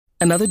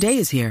Another day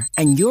is here,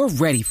 and you're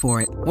ready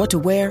for it. What to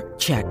wear?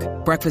 Check.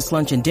 Breakfast,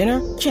 lunch, and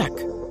dinner? Check.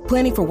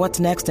 Planning for what's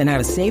next and how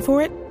to save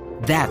for it?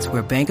 That's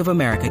where Bank of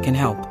America can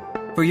help.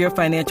 For your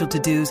financial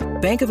to-dos,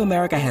 Bank of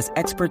America has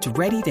experts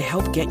ready to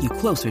help get you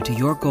closer to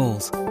your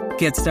goals.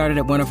 Get started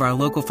at one of our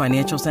local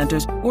financial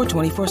centers or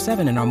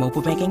 24/7 in our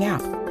mobile banking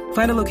app.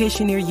 Find a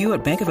location near you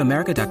at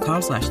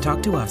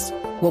bankofamerica.com/talktous.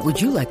 What would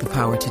you like the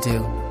power to do?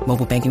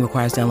 Mobile banking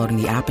requires downloading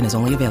the app and is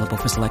only available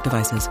for select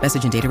devices.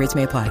 Message and data rates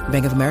may apply.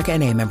 Bank of America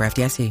N.A., member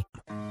FDIC.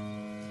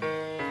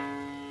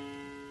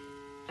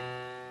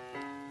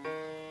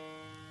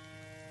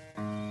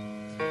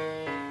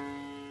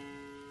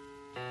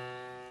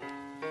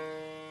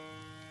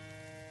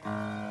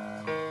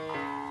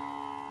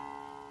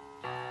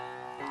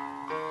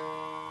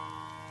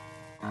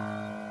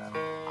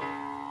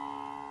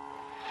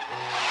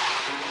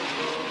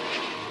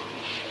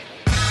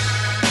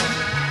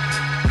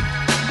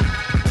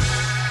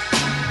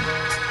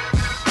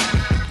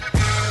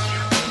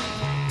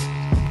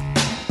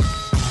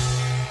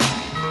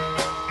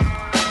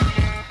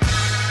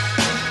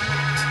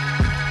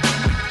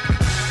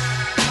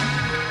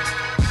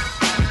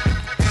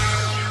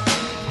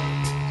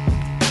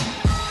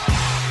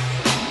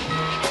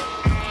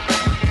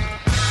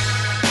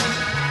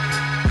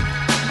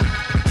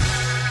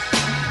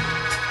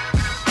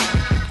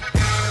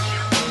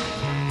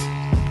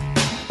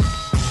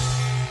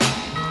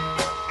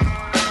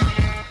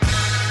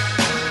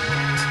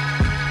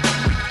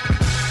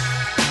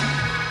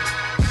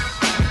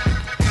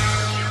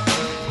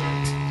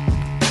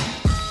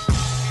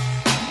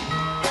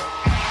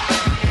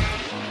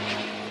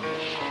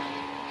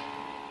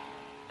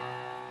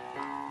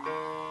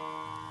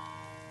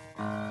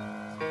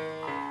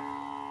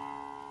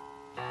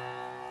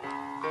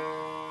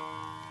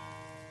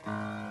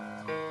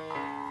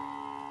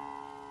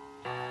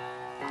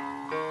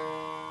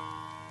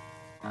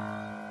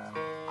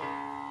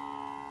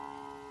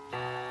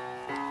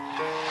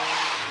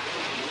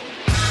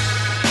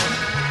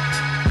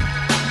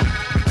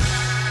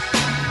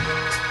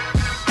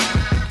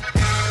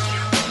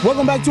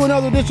 Welcome back to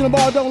another edition of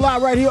Ball Don't Lie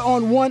right here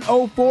on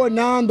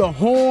 104.9 The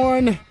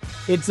Horn.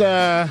 It's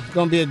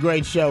going to be a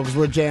great show because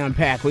we're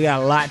jam-packed. We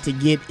got a lot to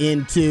get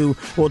into.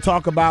 We'll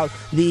talk about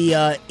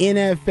the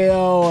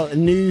NFL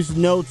news,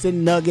 notes,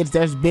 and nuggets.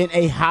 There's been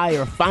a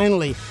hire,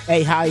 finally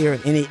a hire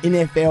in the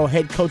NFL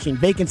head coaching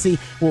vacancy.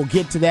 We'll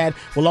get to that.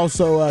 We'll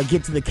also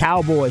get to the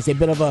Cowboys. A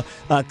bit of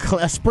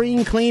a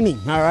spring cleaning,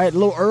 all right? A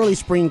little early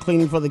spring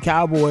cleaning for the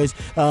Cowboys.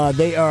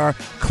 They are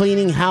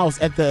cleaning house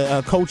at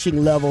the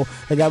coaching level.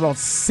 They got about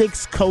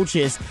 6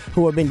 coaches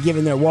who have been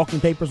given their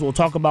walking papers. We'll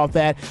talk about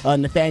that.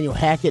 Nathaniel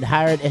Hackett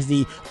hired as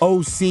the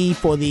OC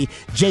for the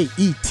Jets,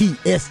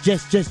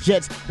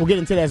 Jets. We'll get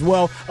into that as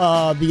well.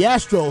 The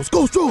Astros,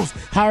 go Astros,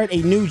 hired a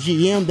new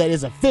GM that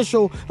is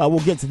official. We'll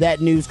get to that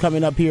news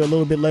coming up here a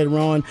little bit later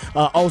on.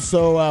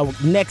 Also,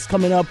 next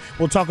coming up,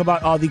 we'll talk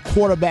about the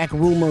quarterback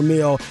rumor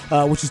mill,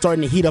 which is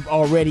starting to heat up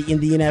already in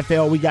the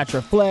NFL. We got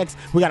your flex.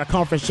 We got a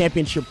conference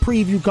championship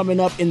preview coming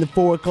up in the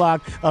 4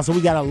 o'clock. So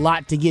we got a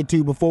lot to get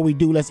to. Before we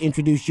do, let's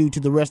introduce you to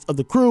the rest of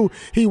the crew.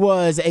 He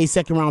was a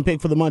second-round pick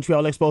for the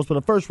Montreal Expos, but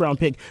a first-round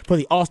pick for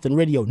the Austin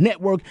Radio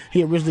Network.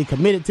 He originally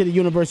committed to the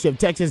University of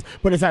Texas,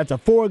 but decided to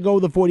forego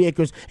the 40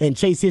 acres and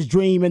chase his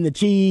dream and the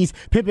cheese.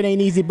 Pimpin'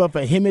 ain't easy, but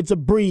for him it's a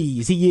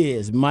breeze. He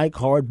is Mike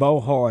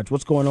Hardball Hards.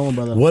 What's going on,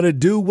 brother? What it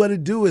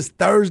do is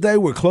Thursday.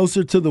 We're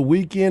closer to the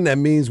weekend. That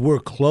means we're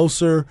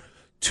closer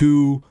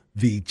to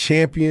the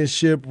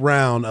championship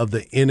round of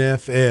the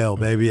NFL,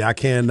 baby. I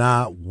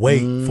cannot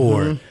wait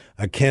for it.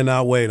 I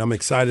cannot wait. I'm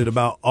excited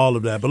about all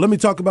of that. But let me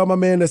talk about my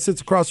man that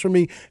sits across from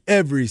me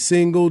every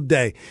single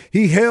day.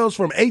 He hails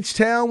from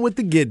H-Town with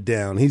the Get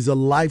Down. He's a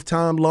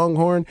lifetime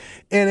Longhorn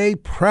and a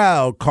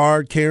proud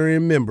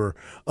card-carrying member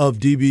of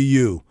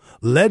DBU.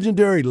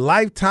 Legendary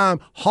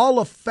lifetime Hall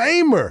of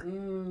Famer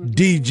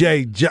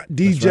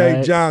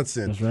DJ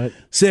Johnson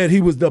said he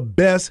was the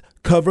best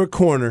cover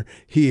corner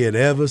he had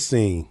ever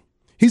seen.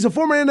 He's a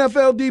former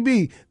NFL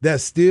DB that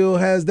still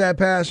has that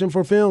passion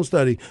for film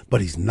study,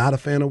 but he's not a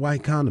fan of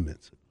white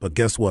condiments. But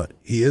guess what?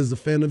 He is a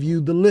fan of you,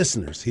 the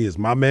listeners. He is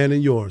my man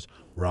and yours,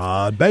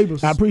 Rod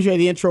Babers. I appreciate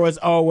the intro as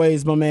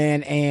always, my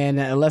man.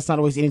 And let's not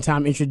waste any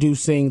time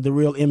introducing the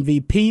real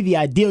MVP, the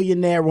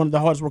Idealionaire, one of the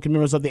hardest working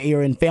members of the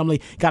ARN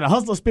family. Got a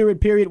hustler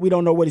spirit, period. We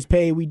don't know what he's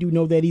paid. We do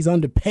know that he's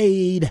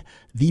underpaid.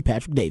 The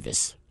Patrick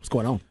Davis. What's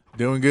going on?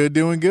 Doing good.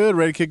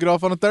 Ready to kick it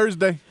off on a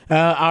Thursday.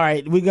 All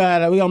right, we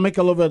gonna make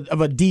a little bit of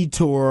a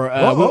detour.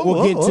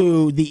 We'll get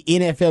to the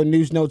NFL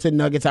news, notes, and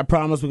nuggets. I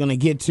promise we're gonna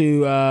get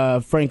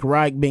to Frank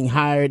Reich being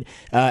hired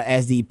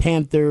as the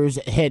Panthers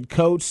head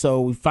coach.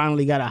 So we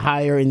finally got a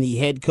hire in the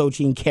head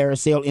coaching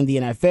carousel in the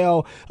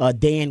NFL.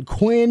 Dan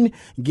Quinn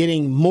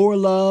getting more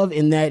love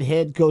in that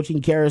head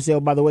coaching carousel.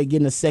 By the way,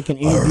 getting a second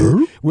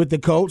interview with the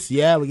coach.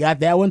 Yeah, we got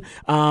that one.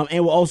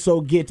 And we'll also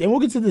get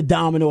to the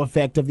domino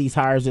effect of these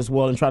hires as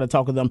well, and try to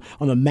talk to them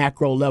on the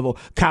macro level.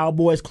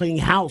 Cowboys cleaning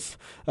house Bills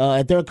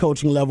at their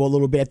coaching level a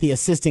little bit, at the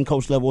assistant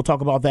coach level. We'll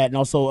talk about that. And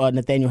also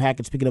Nathaniel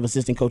Hackett, speaking of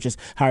assistant coaches,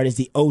 hired as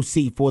the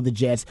OC for the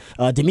Jets.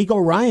 D'Amico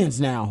Ryans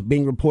now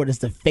being reported as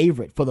the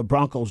favorite for the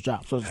Broncos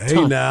job. So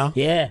now.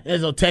 Yeah,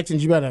 there's no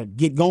Texans. You better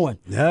get going.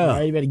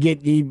 Yeah. You better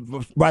get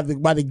by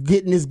the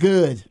getting is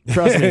good.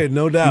 Trust me.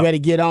 No doubt. You better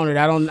get on it.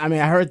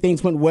 I heard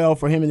things went well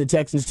for him and the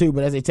Texans too,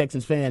 but as a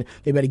Texans fan,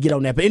 they better get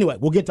on that. But anyway,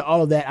 we'll get to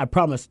all of that, I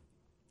promise.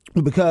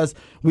 Because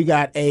we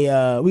got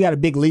a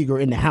big leaguer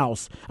in the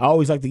house. I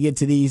always like to get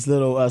to these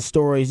little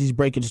stories, these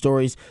breaking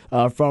stories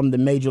from the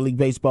Major League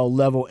Baseball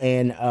level.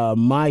 And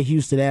my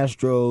Houston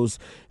Astros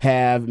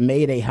have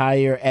made a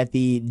hire at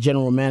the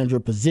general manager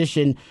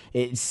position.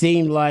 It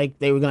seemed like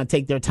they were going to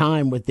take their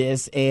time with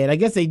this, and I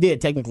guess they did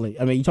technically.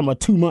 I mean, you're talking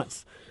about 2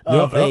 months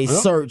of a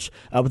search,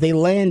 but they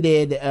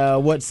landed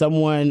what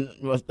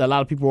a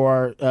lot of people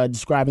are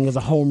describing as a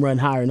home run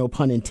hire, no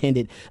pun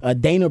intended.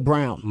 Dana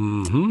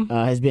Brown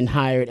has been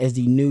hired as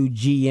the new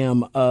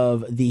GM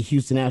of the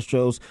Houston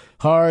Astros.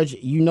 Harge,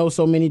 you know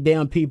so many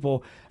damn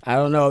people. I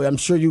don't know. I'm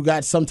sure you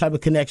got some type of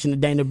connection to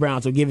Dana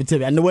Brown, so give it to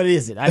me. I know what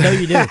is it. I know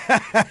you do.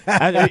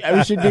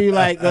 We should do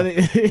like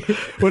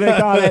what they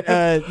call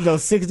it,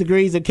 6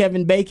 degrees of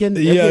Kevin Bacon.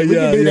 We can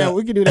do that.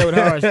 We can do that with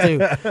Harge too.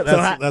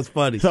 That's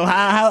funny. So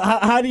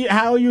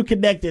how are you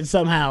connected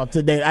somehow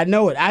to Dana? I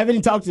know it. I haven't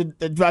even talked to.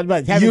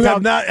 You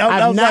have not.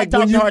 I was like,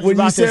 when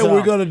you said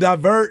we're going to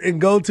divert and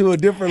go to a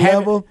different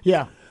level.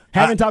 Yeah.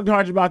 Haven't talked to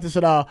Harge about this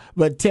at all,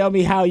 but tell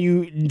me how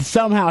you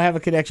somehow have a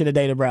connection to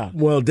Dana Brown.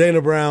 Well,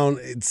 Dana Brown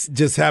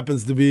just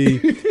happens to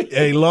be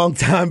a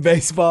longtime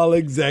baseball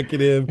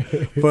executive.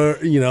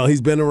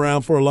 He's been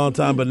around for a long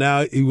time, but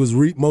now he was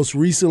most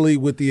recently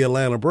with the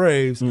Atlanta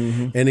Braves,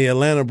 and the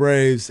Atlanta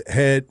Braves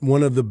had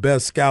one of the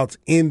best scouts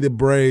in the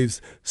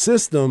Braves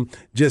system.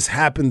 Just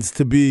happens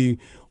to be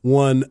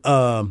one.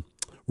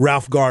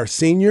 Ralph Garr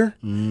Sr.,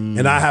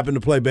 and I happen to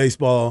play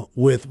baseball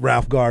with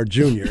Ralph Garr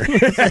Jr.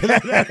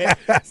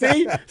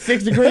 See?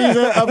 6 degrees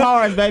of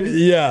Harge, baby.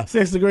 Yeah.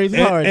 6 degrees of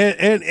Harge.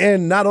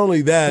 And not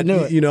only that,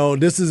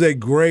 this is a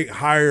great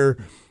hire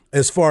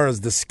as far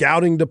as the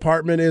scouting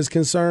department is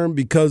concerned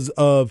because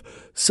of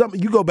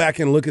you go back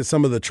and look at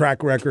some of the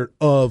track record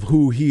of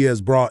who he has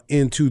brought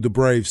into the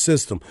Braves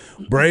system.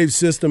 Braves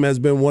system has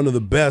been one of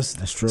the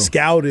best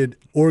scouted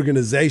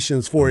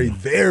organizations for a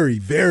very,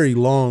 very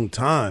long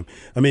time.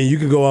 I mean, you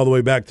can go all the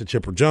way back to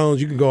Chipper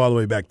Jones. You can go all the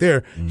way back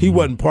there. He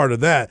wasn't part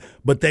of that,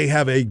 but they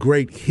have a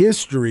great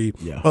history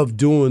of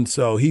doing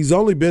so. He's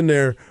only been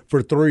there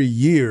for 3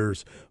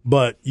 years,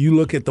 but you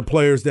look at the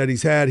players that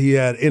he's had. He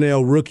had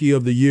NL Rookie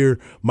of the Year,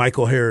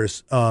 Michael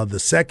Harris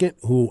II,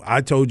 who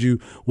I told you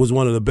was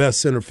one of the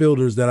best center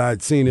fielders that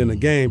I'd seen in a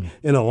game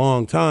in a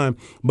long time.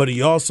 But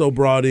he also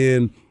brought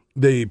in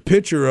the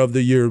pitcher of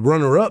the year,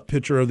 runner-up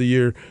pitcher of the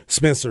year,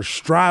 Spencer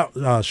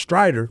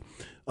Strider,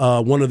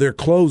 one of their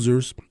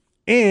closers,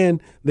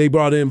 and they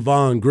brought in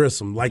Vaughn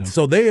Grissom.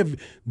 So they have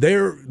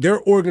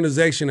their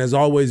organization has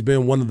always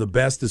been one of the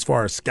best as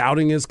far as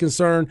scouting is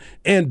concerned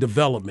and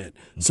development.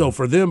 So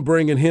for them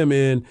bringing him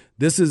in,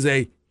 this is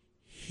a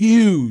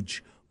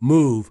huge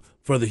move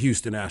for the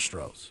Houston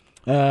Astros.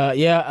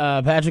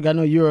 Patrick, I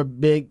know you're a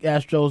big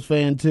Astros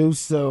fan too.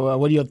 So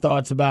what are your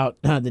thoughts about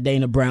the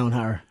Dana Brown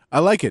hire? I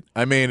like it.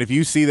 I mean, if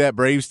you see that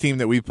Braves team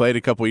that we played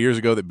a couple of years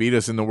ago that beat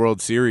us in the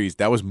World Series,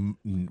 that was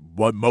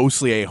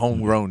mostly a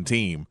homegrown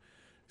team.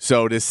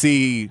 So to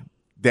see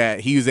that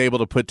he was able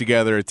to put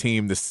together a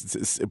team,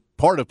 this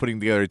part of putting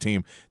together a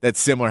team that's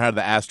similar how the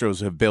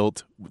Astros have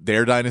built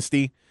their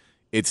dynasty,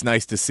 it's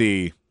nice to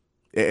see.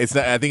 I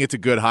think it's a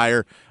good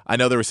hire. I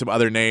know there were some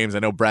other names. I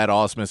know Brad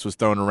Ausmus was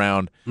thrown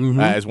around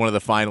as one of the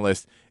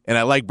finalists, and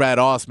I like Brad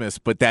Ausmus,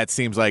 but that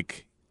seems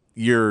like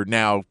you're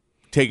now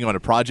taking on a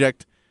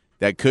project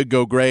that could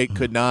go great,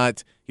 could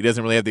not. He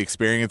doesn't really have the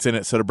experience in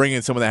it. So to bring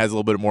in someone that has a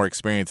little bit more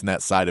experience in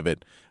that side of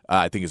it,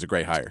 I think is a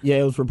great hire. Yeah,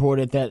 it was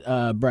reported that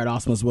Brad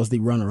Ausmus was the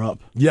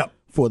runner-up. Yep.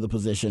 For the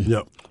position.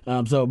 Yep. I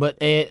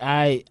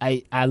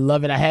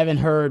love it. I haven't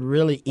heard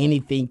really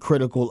anything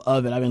critical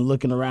of it. I've been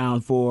looking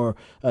around for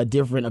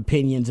different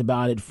opinions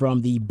about it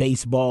from the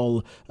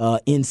baseball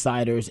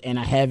insiders, and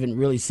I haven't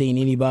really seen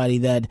anybody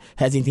that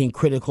has anything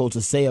critical to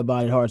say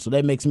about it, Hard. So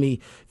that makes me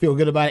feel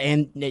good about it.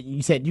 And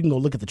you said you can go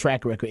look at the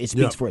track record. It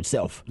speaks for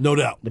itself. No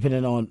doubt.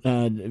 Depending on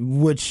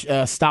which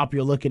stop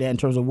you're looking at in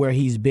terms of where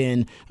he's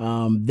been,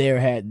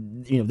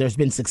 there's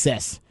been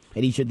success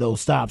at each of those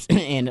stops.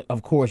 And,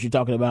 of course, you're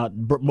talking about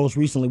most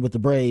recently with the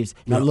Braves.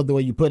 And I love the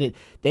way you put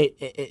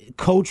it.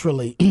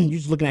 Culturally, you're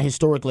just looking at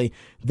historically,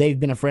 they've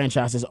been a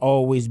franchise that's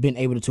always been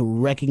able to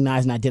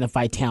recognize and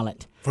identify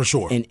talent. For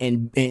sure.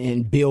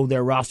 And build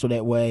their roster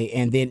that way.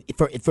 And then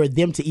for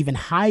them to even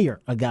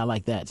hire a guy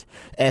like that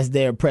as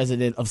their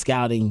president of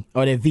scouting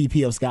or their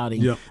VP of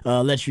scouting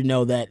lets you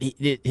know that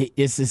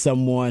this is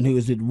someone who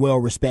is well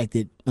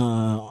respected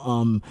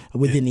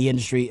within the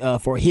industry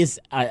for his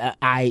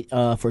eye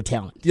for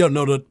talent. Yeah,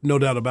 no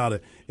doubt about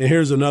it. And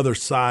here's another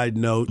side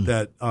note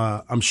that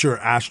I'm sure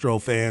Astro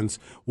fans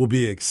will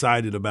be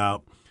excited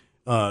about.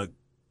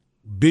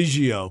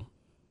 Biggio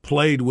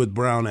played with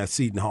Brown at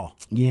Seton Hall.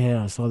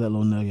 Yeah, I saw that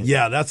little nugget.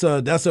 Yeah, that's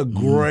a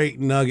great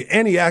nugget.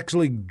 And he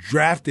actually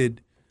drafted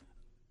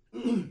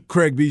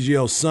Craig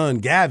Biggio's son,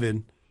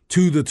 Gavin,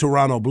 to the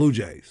Toronto Blue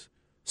Jays.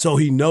 So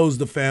he knows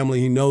the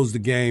family, he knows the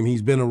game,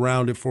 he's been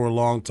around it for a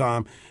long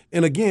time.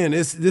 And again,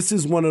 this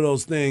is one of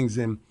those things,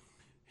 and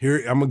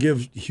here I'm going to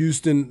give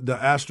Houston, the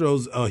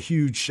Astros, a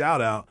huge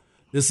shout-out.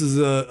 This is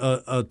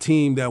a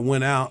team that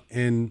went out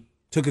and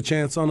took a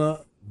chance on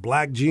a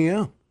black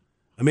GM.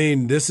 I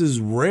mean, this is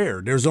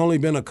rare. There's only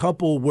been a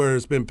couple where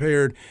it's been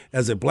paired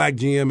as a black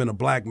GM and a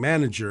black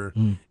manager.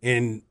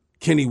 And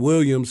Kenny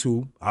Williams,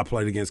 who I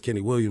played against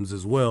Kenny Williams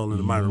as well in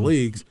the minor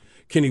leagues,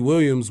 Kenny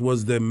Williams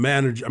was the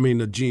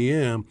the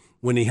GM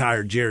when he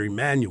hired Jerry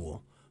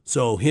Manuel.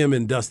 So him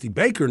and Dusty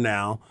Baker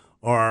now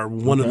are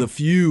one of the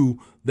few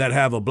that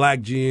have a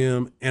black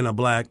GM and a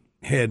black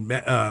head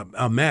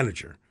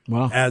manager.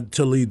 Wow.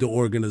 To lead the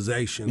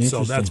organization.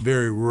 So that's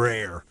very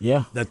rare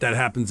that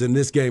happens in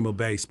this game of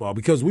baseball,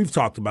 because we've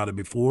talked about it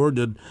before,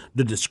 the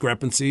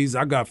discrepancies.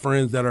 I got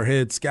friends that are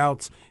head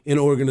scouts in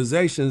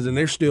organizations, and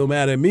they're still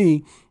mad at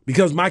me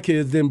because my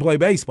kids didn't play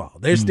baseball.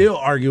 They're still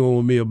arguing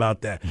with me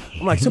about that.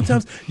 I'm like,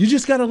 sometimes you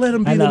just got to let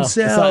them be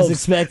themselves. It's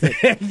expected.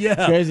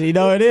 Yeah. Crazy. You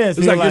know it is.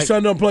 It's like your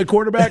son don't play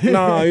quarterback?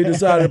 No, he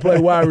decided to play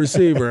wide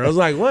receiver. I was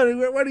like, what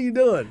are you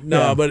doing?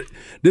 No, but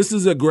this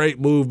is a great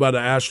move by the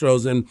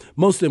Astros, and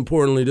most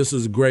importantly, this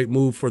is a great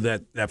move for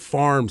that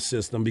farm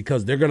system,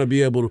 because they're going to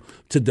be able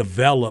to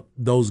develop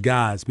those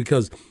guys,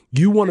 because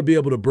you want to be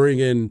able to bring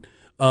in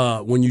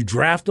when you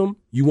draft them,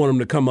 you want them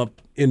to come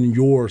up in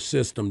your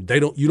system.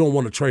 You don't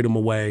want to trade them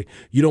away.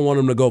 You don't want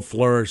them to go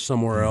flourish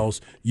somewhere else.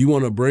 You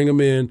want to bring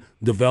them in,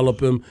 develop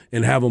them,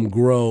 and have them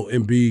grow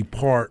and be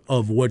part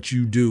of what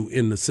you do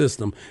in the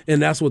system. And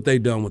that's what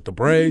they've done with the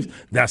Braves.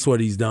 That's what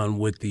he's done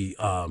with the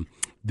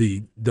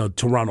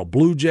Toronto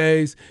Blue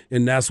Jays,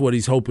 and that's what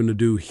he's hoping to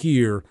do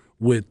here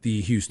with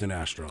the Houston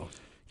Astros.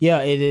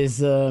 Yeah, it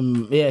is.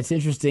 It's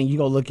interesting. You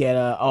go look at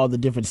all the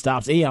different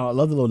stops. And, I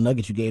love the little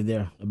nugget you gave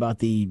there about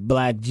the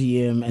black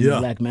GM and the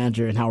black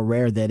manager and how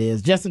rare that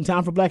is. Just in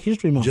time for Black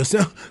History Month. Just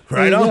now,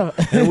 right on.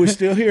 And we're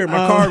still here.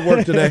 My card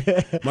worked today.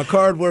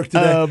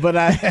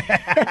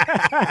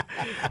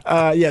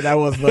 That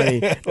was funny.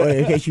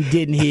 In case you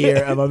didn't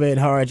hear, my man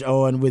Harge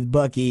on with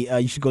Bucky,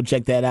 you should go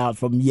check that out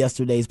from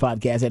yesterday's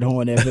podcast at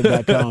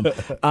hornfm.com.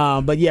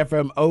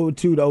 From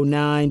 02 to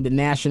 09, the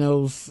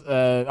Nationals,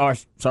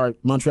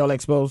 Montreal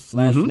Expos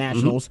 /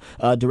 Nationals,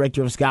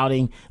 director of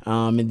scouting,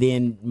 and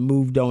then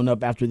moved on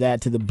up after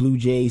that to the Blue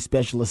Jays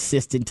special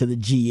assistant to the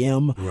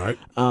GM. Right.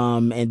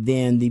 And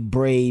then the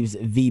Braves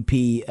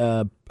VP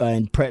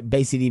and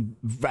basically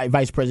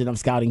vice president of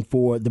scouting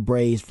for the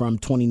Braves from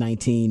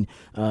 2019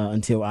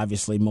 until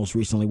obviously most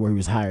recently where he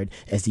was hired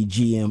as the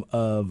GM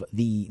of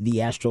the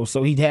Astros.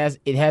 So it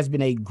has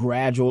been a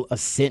gradual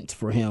ascent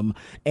for him,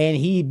 and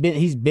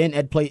he's been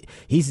at play.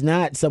 He's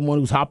not someone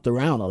who's hopped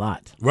around a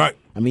lot. Right.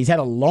 I mean, he's had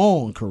a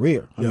long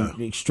career,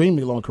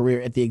 extremely long career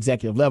at the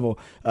executive level,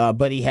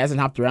 but he hasn't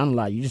hopped around a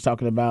lot. You're just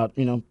talking about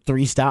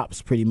 3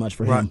 stops pretty much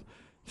for him.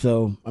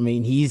 So I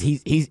mean, he's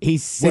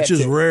set, which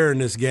is rare in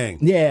this game.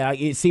 Yeah,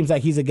 it seems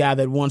like he's a guy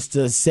that wants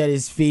to set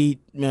his feet,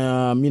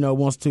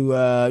 wants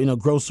to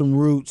grow some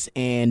roots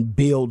and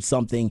build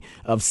something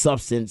of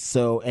substance.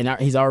 So, and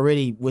he's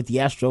already with the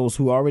Astros,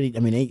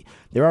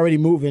 they're already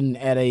moving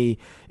at a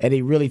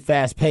really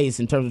fast pace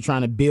in terms of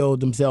trying to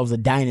build themselves a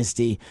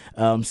dynasty.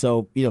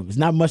 So there's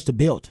not much to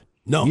build.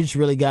 No, you just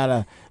really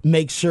gotta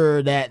make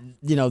sure that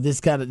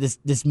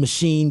this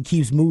machine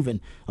keeps moving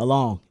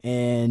along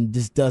and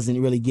just doesn't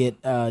really get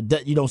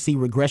you don't see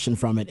regression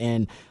from it.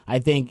 And I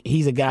think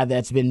he's a guy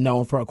that's been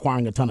known for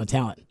acquiring a ton of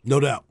talent. No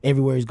doubt,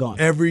 everywhere he's gone,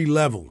 every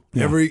level,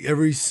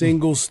 every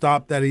single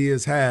stop that he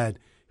has had,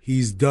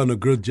 he's done a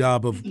good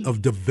job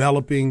of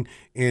developing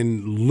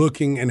and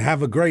looking and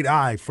have a great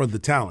eye for the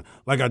talent.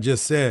 Like I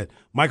just said,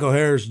 Michael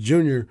Harris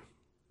Jr.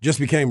 just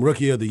became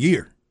Rookie of the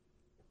Year.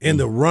 And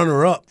the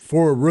runner-up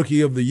for Rookie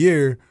of the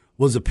Year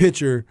was a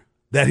pitcher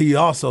that he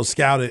also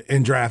scouted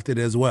and drafted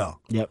as well.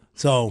 Yep.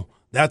 So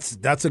that's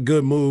a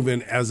good move.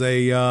 And as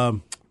a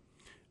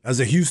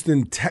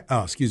Houston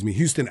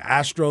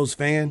Astros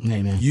fan,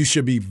 you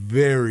should be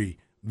very,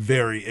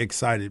 very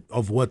excited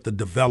of what the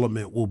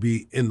development will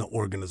be in the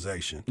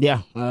organization.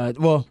 Yeah.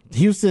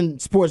 Houston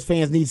sports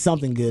fans need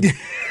something good.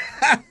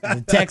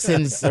 The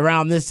Texans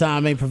around this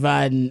time ain't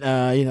providing,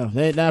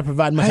 they're not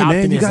providing much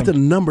optimism. Man, you got the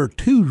number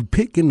 2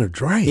 pick in the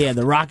draft. Yeah,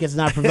 the Rockets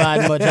not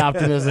providing much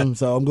optimism.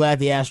 So I'm glad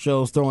the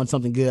Astros throwing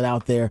something good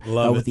out there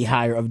with the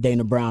hire of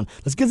Dana Brown.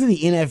 Let's get to the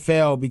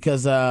NFL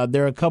because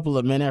there are a couple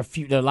of there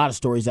are a lot of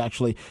stories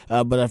actually,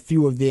 but a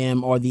few of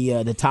them are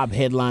the top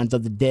headlines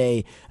of the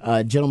day.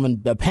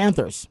 Gentlemen, the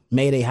Panthers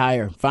made a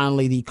hire.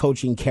 Finally, the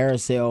coaching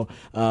carousel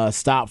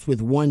stops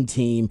with one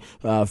team.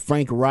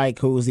 Frank Reich,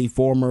 who was the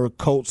former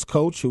Colts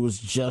coach, who was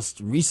just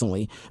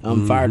recently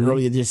fired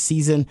earlier this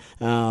season.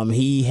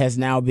 He has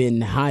now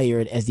been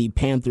hired as the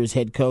Panthers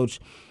head coach.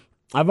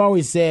 I've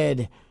always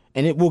said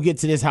and we'll get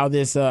to this, how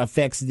this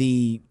affects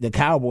the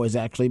Cowboys,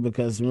 actually,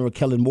 because remember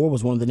Kellen Moore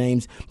was one of the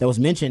names that was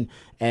mentioned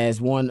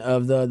as one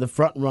of the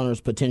front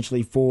runners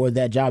potentially for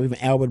that job. Even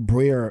Albert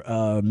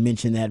Breer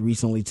mentioned that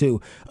recently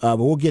too. But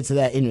we'll get to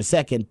that in a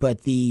second.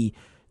 But the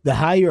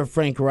hire of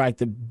Frank Reich,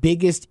 the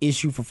biggest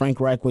issue for Frank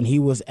Reich when he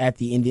was at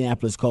the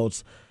Indianapolis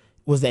Colts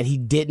was that he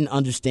didn't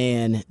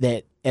understand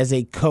that as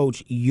a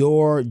coach,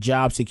 your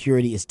job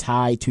security is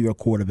tied to your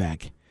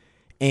quarterback.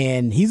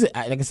 And he's,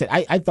 like I said,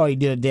 I thought he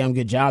did a damn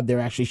good job there,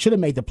 actually. Should have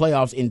made the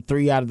playoffs in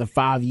 3 out of the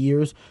 5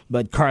 years,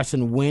 but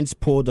Carson Wentz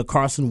pulled the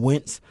Carson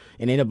Wentz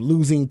and ended up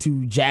losing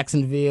to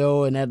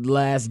Jacksonville in that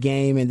last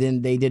game, and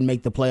then they didn't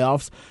make the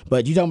playoffs.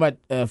 But you're talking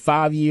about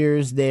 5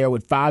 years there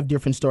with 5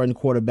 different starting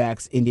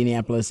quarterbacks in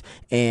Indianapolis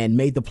and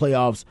made the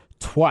playoffs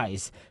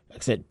twice. Like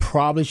I said,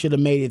 probably should have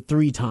made it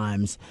 3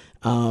 times.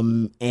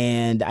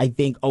 And I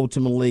think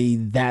ultimately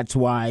that's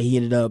why he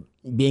ended up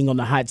being on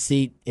the hot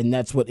seat, and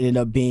that's what ended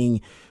up being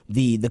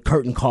the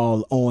curtain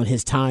call on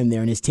his time there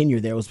and his tenure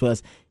there. Was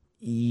plus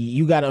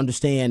you got to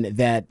understand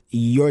that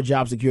your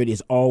job security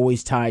is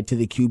always tied to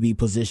the QB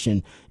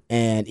position.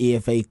 And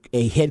if a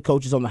head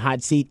coach is on the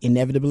hot seat,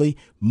 inevitably,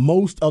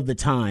 most of the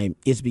time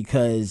it's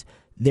because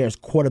there's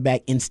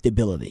quarterback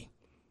instability.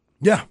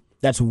 Yeah.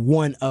 That's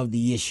one of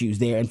the issues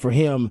there. And for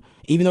him,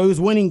 even though he was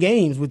winning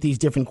games with these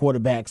different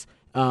quarterbacks,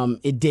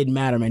 it didn't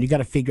matter, man. You got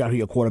to figure out who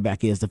your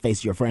quarterback is to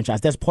face your franchise.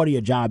 That's part of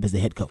your job as the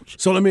head coach.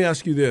 So let me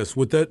ask you this: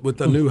 with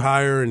the new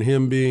hire and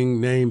him being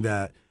named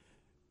that,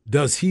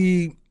 does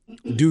he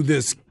do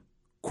this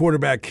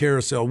quarterback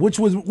carousel, which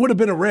would have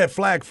been a red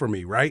flag for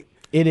me, right?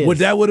 It is. Would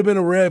have been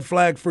a red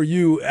flag for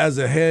you as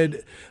a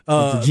head,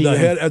 as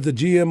the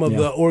GM of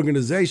the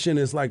organization?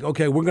 It's like,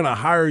 okay, we're going to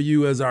hire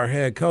you as our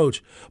head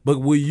coach, but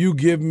will you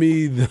give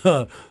me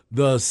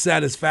the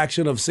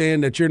satisfaction of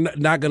saying that you're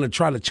not going to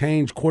try to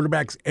change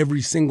quarterbacks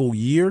every single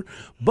year?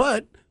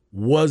 But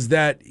was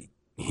that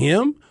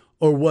him,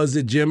 or was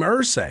it Jim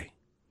Irsay?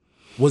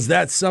 Was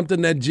that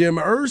something that Jim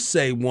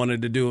Irsay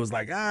wanted to do? It was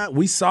like,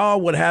 we saw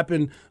what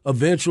happened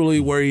eventually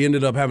where he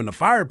ended up having to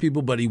fire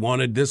people, but he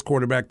wanted this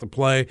quarterback to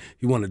play.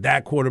 He wanted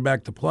that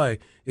quarterback to play.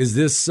 Is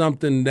this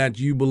something that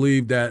you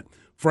believe that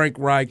Frank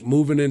Reich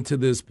moving into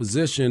this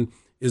position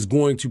is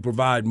going to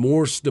provide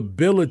more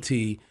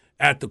stability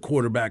at the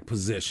quarterback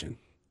position?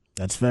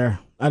 That's fair.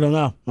 I don't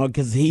know,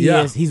 because he's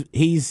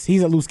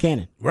a loose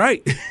cannon.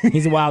 Right.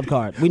 He's a wild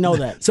card. We know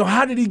that. So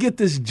how did he get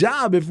this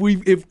job if we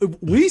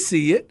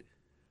see it?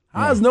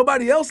 How is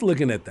nobody else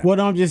looking at that?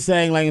 Well, I'm just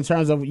saying, like, in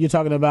terms of, you're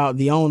talking about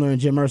the owner and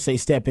Jim Irsay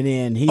stepping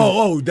in.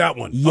 That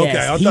one. Yes,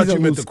 okay, I thought you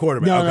meant the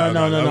quarterback.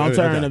 No. I'm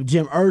talking of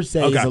Jim Irsay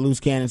is Okay. a loose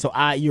cannon. So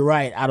you're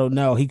right. I don't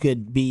know. He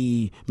could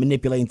be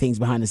manipulating things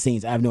behind the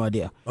scenes. I have no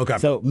idea. Okay.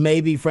 So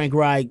maybe Frank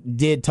Reich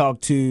did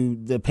talk to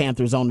the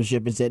Panthers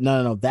ownership and said,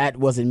 no, that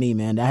wasn't me,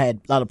 man. I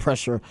had a lot of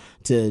pressure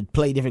to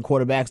play different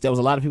quarterbacks. There was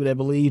a lot of people that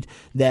believed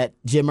that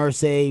Jim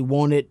Irsay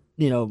wanted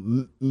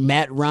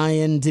Matt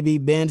Ryan to be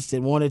benched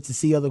and wanted to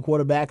see other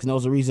quarterbacks, and that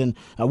was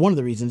one of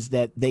the reasons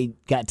that they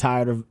got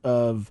tired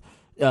of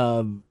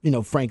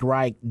Frank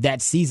Reich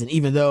that season.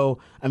 Even though,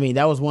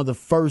 that was one of the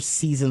first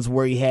seasons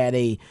where he had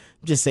a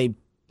disastrous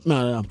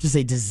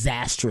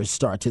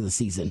start to the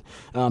season.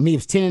 He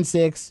was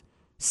 10-6.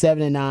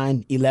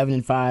 7-9,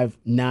 11-5,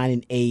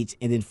 9-8,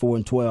 and then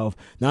 4-12.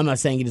 Now, I'm not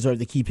saying he deserved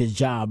to keep his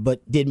job, but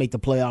did make the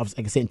playoffs,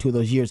 like I said, in 2 of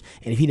those years.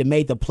 And if he'd have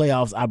made the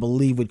playoffs, I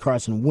believe, with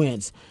Carson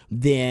Wentz,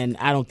 then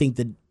I don't think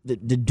the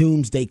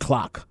doomsday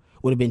clock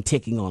would have been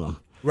ticking on him.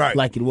 Right.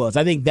 Like it was.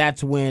 I think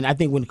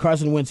when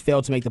Carson Wentz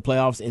failed to make the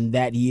playoffs in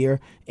that year,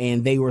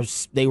 and they were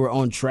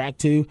on track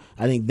to,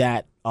 I think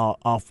that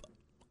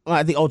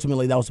I think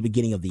ultimately that was the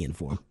beginning of the end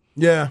for him.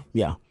 Yeah.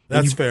 Yeah.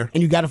 That's fair.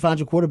 And you got to find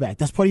your quarterback.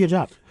 That's part of your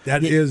job.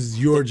 That is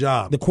your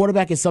job. The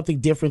quarterback is something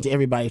different to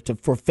everybody.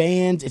 For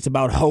fans, it's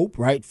about hope,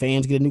 right?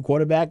 Fans get a new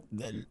quarterback.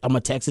 I'm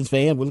a Texans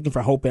fan. We're looking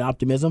for hope and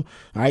optimism,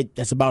 all right?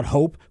 That's about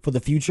hope for the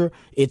future.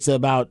 It's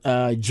about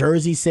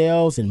jersey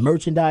sales and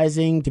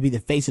merchandising to be the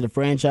face of the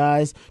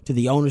franchise, to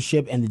the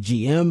ownership and the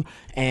GM.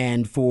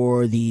 And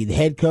for the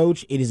head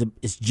coach,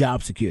 it's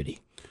job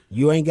security.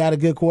 You ain't got a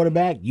good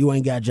quarterback, you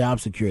ain't got job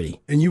security.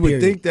 And you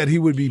would think that he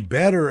would be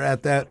better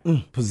at that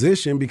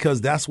position because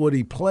that's what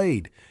he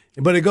played.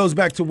 But it goes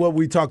back to what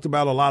we talked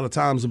about a lot of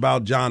times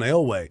about John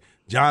Elway.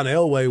 John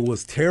Elway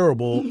was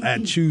terrible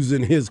at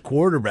choosing his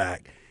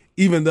quarterback,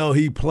 even though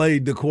he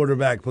played the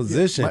quarterback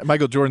position.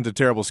 Michael Jordan's a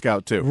terrible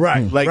scout, too.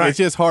 Right. It's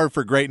just hard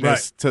for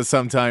greatness to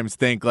sometimes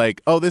think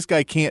like, oh, this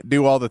guy can't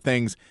do all the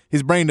things.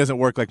 His brain doesn't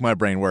work like my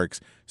brain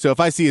works. So if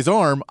I see his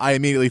arm, I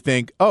immediately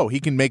think, oh, he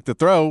can make the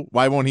throw.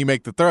 Why won't he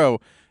make the throw?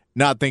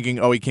 Not thinking,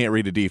 oh, he can't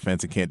read a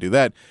defense and can't do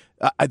that.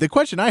 The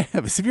question I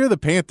have is if you're the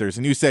Panthers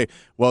and you say,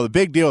 well, the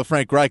big deal with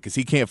Frank Reich is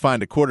he can't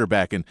find a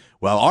quarterback, and,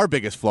 well, our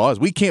biggest flaw is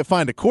we can't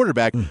find a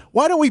quarterback.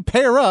 Why don't we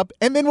pair up,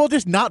 and then we'll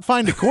just not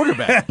find a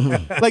quarterback?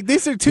 Like,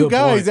 these are two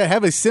guys that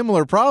have a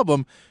similar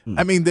problem.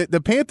 I mean,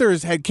 the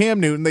Panthers had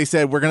Cam Newton. They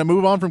said, we're going to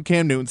move on from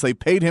Cam Newton, so they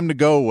paid him to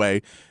go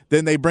away.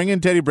 Then they bring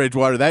in Teddy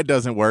Bridgewater. That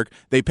doesn't work.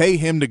 They pay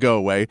him to go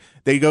away.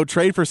 They go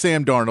trade for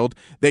Sam Darnold.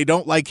 They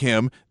don't like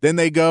him. Then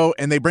they go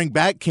and they bring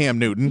back Cam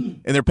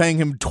Newton, and they're paying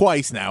him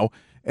twice now.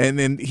 And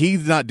then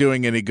he's not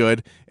doing any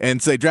good.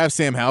 And so they draft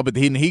Sam Howell, but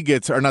he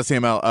gets, or not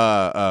Sam Howell,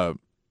 I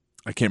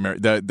can't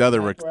remember, the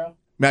other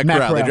Matt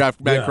Corral. They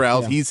draft Matt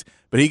Corral. Yeah.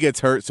 But he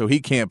gets hurt, so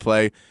he can't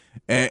play.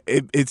 And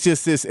it's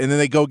just this. And then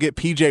they go get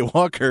P.J.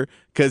 Walker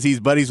because he's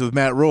buddies with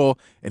Matt Rule,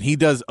 and he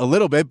does a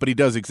little bit, but he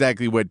does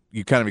exactly what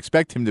you kind of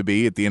expect him to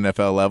be at the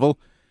NFL level.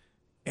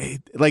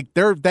 Like,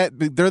 they're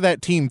that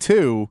team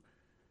too.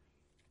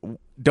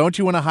 Don't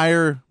you want to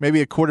hire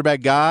maybe a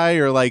quarterback guy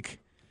or like?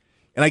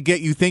 And I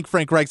get you think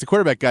Frank Reich's a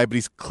quarterback guy, but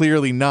he's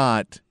clearly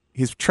not.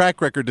 His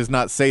track record does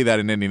not say that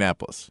in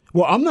Indianapolis.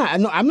 Well, I'm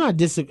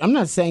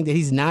not saying that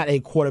he's not a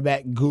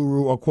quarterback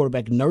guru or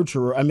quarterback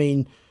nurturer. I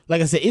mean,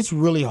 like I said, it's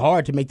really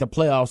hard to make the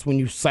playoffs when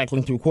you're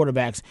cycling through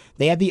quarterbacks.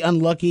 They had the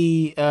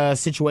unlucky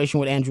situation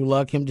with Andrew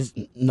Luck, him just,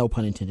 no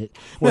pun intended,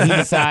 where he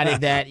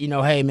decided that,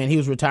 hey, man, he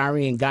was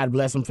retiring and God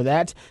bless him for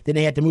that. Then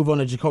they had to move on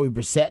to Jacoby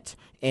Brissett,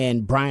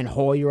 and Brian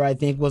Hoyer, I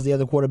think, was the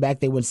other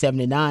quarterback. They went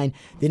 7-9.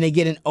 Then they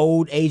get an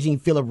old, aging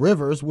Phillip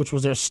Rivers, which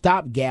was their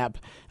stopgap.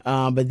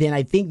 But then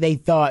I think they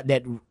thought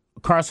that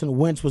Carson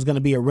Wentz was going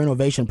to be a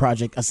renovation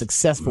project, a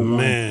successful one.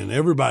 Man,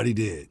 everybody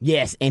did.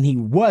 Yes, and he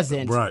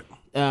wasn't. Right.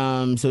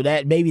 So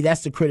that maybe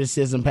that's the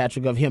criticism,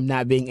 Patrick, of him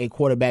not being a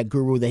quarterback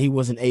guru, that he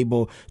wasn't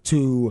able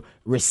to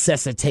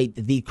resuscitate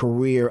the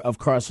career of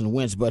Carson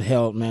Wentz. But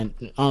hell, man,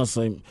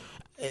 honestly,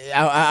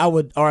 I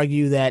would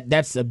argue that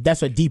that's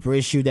a deeper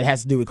issue that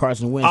has to do with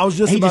Carson Wentz.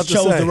 He just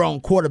chose the wrong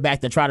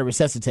quarterback to try to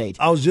resuscitate.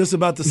 I was just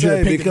about to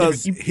say,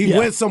 because he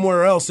went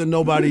somewhere else and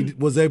nobody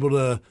was able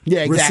to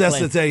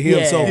resuscitate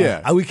him.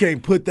 So we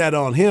can't put that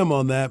on him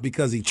on that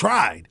because he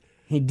tried.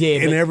 He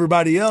did, and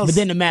everybody else. But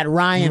then the Matt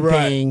Ryan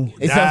thing,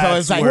 it's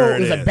like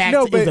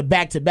it was a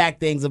back-to-back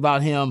things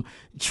about him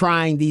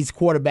trying these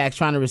quarterbacks,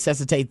 trying to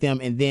resuscitate them,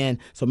 and then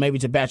so maybe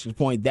to Patrick's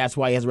point, that's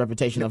why he has a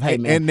reputation of, hey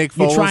man, and Nick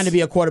Foles, you're trying to be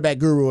a quarterback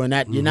guru, and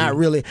that you're not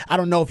really. I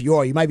don't know if you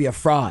are. You might be a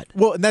fraud.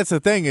 Well, and that's the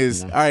thing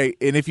is, all right,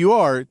 and if you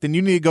are, then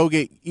you need to go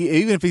get,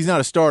 even if he's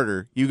not a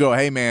starter, you go,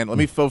 hey man, let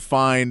me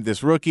find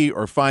this rookie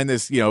or find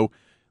this, let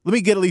me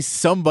get at least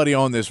somebody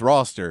on this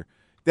roster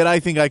that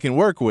I think I can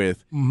work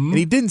with. And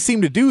he didn't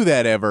seem to do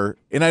that ever.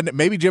 And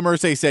maybe Jim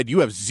Irsay said, you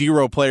have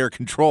zero player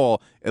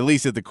control, at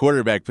least at the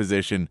quarterback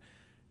position.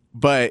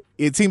 But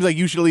it seems like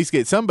you should at least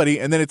get somebody.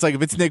 And then it's like,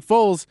 if it's Nick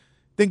Foles,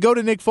 then go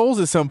to Nick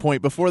Foles at some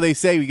point before they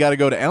say we got to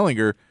go to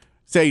Ellinger.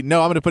 Say,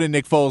 no, I'm going to put in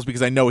Nick Foles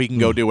because I know he can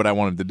go do what I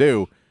want him to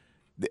do.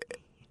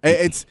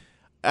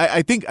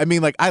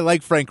 I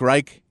like Frank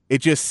Reich. It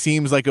just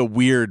seems like a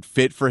weird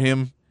fit for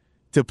him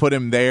to put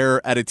him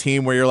there at a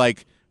team where you're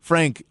like,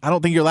 Frank, I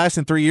don't think you're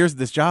lasting 3 years at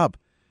this job.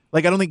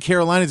 Like, I don't think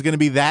Carolina's going to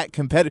be that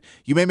competitive.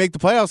 You may make the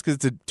playoffs because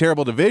it's a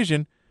terrible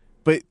division,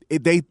 but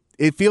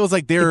it feels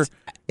like they're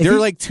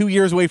like 2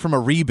 years away from a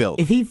rebuild.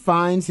 If he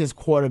finds his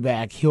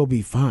quarterback, he'll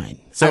be fine.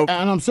 So,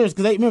 and I'm serious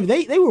because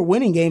they were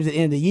winning games at the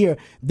end of the year.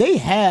 They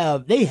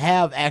have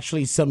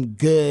actually some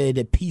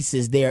good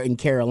pieces there in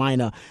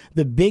Carolina.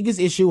 The biggest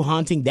issue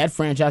haunting that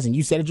franchise, and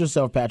you said it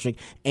yourself, Patrick,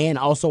 and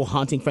also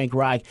haunting Frank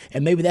Reich,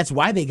 and maybe that's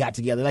why they got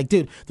together. Like,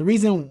 dude, the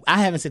reason I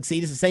haven't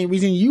succeeded is the same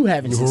reason you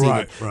haven't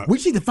succeeded. Right. We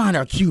need to find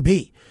our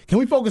QB. Can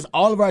we focus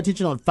all of our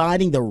attention on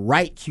finding the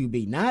right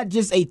QB, not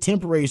just a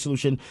temporary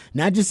solution,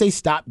 not just a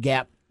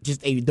stopgap,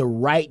 just the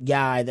right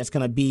guy that's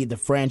going to be the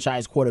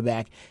franchise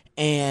quarterback.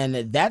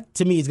 And that,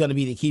 to me, is going to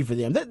be the key for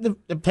them.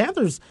 The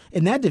Panthers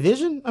in that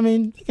division, I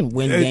mean, they can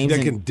win games.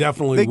 They can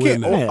definitely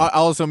win. I'll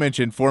also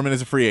mention Foreman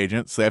is a free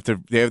agent, so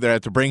they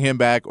have to bring him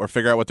back or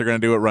figure out what they're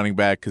going to do at running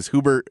back because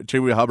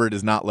Chuba Hubbard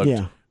has not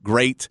looked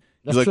great.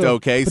 He looked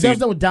okay. But there's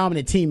no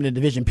dominant team in the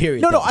division,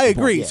 period. No, I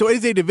agree. Yeah. So it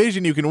is a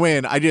division you can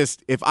win.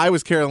 If I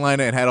was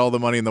Carolina and had all the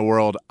money in the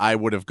world, I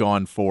would have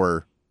gone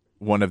for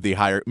one of the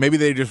higher. Maybe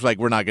they just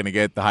we're not going to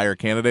get the higher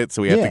candidate,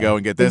 so we have to go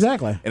and get this.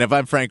 Exactly. And if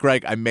I'm Frank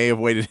Reich, I may have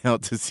waited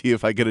out to see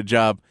if I get a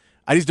job.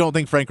 I just don't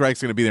think Frank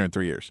Reich's going to be there in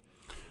 3 years.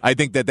 I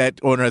think that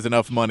owner has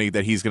enough money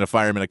that he's going to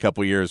fire him in a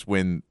couple years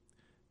when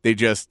they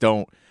just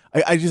don't.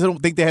 I just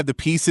don't think they have the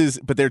pieces,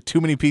 but there are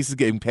too many pieces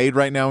getting paid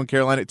right now in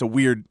Carolina. It's a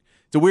weird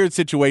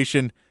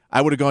situation.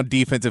 I would have gone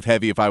defensive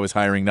heavy if I was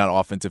hiring, not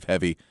offensive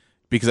heavy,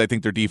 because I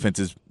think their defense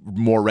is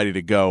more ready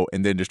to go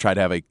and then just try to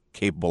have a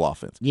capable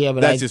offense. Yeah,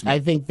 but I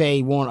think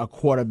they want a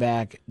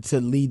quarterback to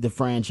lead the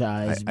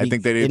franchise. I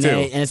think they do too.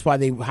 And that's why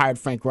they hired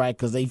Frank Reich,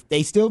 because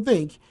they still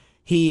think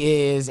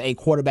he is a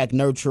quarterback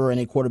nurturer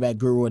and a quarterback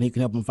guru, and he can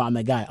help them find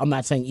that guy. I'm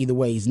not saying either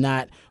way he's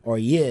not or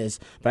he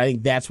is, but I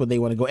think that's what they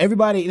want to go.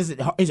 Everybody,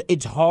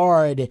 it's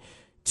hard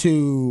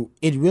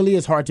it really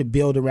is hard to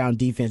build around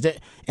defense.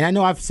 And I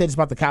know I've said this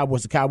about the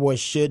Cowboys. The Cowboys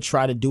should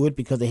try to do it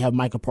because they have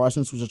Micah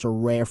Parsons, who's such a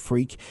rare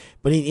freak.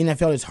 But in the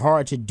NFL, it's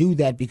hard to do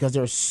that because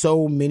there are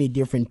so many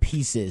different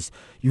pieces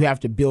you have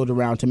to build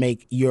around to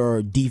make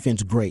your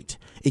defense great.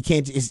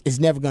 It's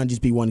never going to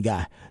just be one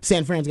guy.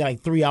 San Fran's got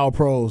like 3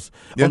 All-Pros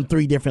on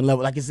 3 different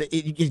levels. Like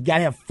you got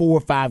to have 4 or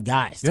 5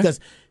 guys because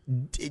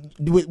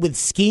with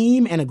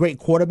scheme and a great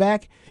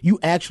quarterback, you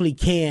actually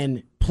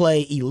can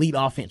play elite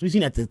offense. We've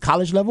seen it at the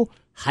college level,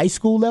 high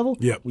school level.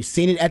 Yep. We've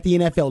seen it at the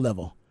NFL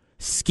level.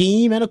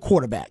 Scheme and a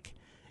quarterback.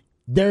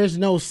 There is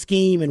no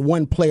scheme in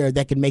one player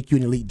that can make you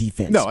an elite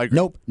defense. No, I agree.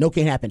 Nope, no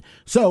can't happen.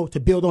 So to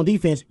build on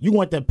defense, you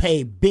want to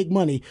pay big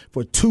money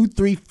for 2,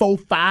 3, 4,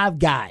 5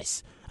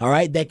 guys. All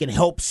right, that can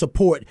help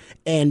support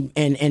and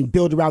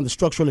build around the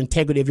structural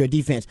integrity of your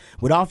defense.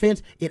 With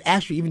offense, it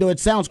actually, even though it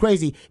sounds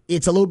crazy,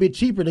 it's a little bit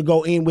cheaper to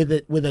go in with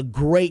a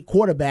great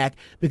quarterback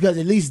because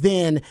at least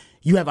then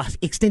you have an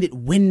extended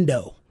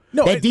window.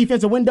 That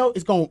defensive window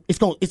is going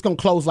to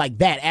close like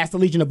that. Ask the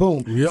Legion of Boom.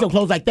 Yep. It's going to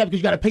close like that because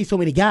you got to pay so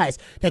many guys.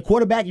 That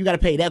quarterback, you got to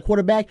pay that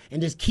quarterback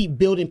and just keep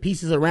building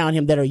pieces around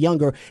him that are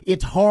younger.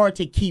 It's hard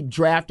to keep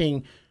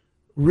drafting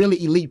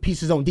really elite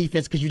pieces on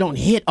defense because you don't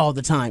hit all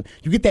the time.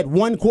 You get that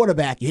one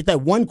quarterback,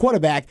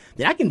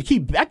 then I can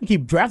keep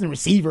drafting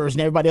receivers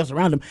and everybody else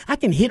around them. I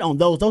can hit on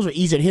those. Those are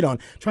easier to hit on.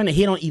 Trying to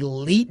hit on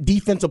elite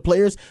defensive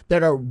players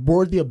that are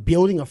worthy of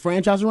building a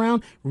franchise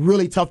around,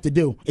 really tough to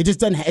do.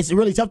 It's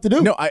really tough to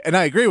do. No, and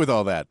I agree with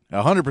all that,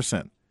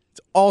 100%.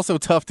 It's also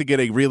tough to get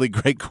a really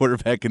great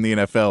quarterback in the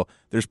NFL.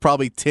 There's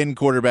probably 10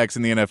 quarterbacks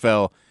in the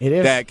NFL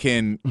that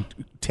can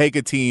take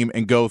a team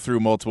and go through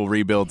multiple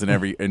rebuilds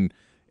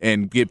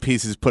and get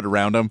pieces put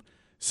around them.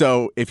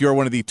 So if you're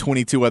one of the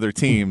 22 other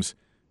teams,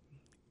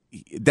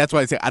 that's why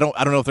I say I don't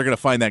know if they're going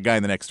to find that guy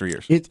in the next 3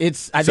 years.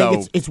 I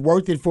think it's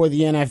worth it for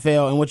the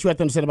NFL. And what you have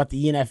to understand about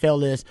the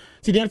NFL is,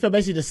 the NFL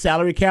basically the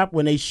salary cap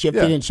when they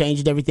shifted and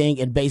changed everything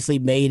and basically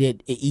made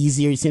it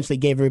easier. Essentially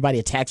gave everybody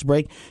a tax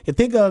break. And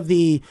think of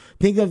the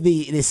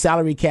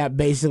salary cap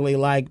basically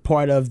like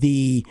part of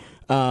the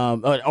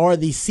or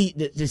the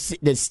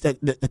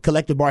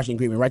collective bargaining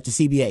agreement, right? The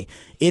CBA.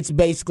 It's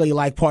basically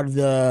like part of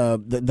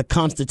the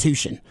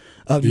Constitution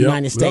of the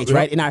United States,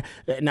 right? In our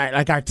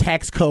like our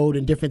tax code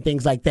and different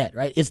things like that,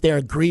 right? It's their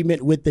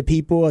agreement with the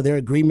people or their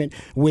agreement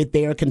with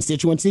their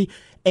constituency,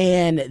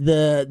 and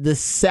the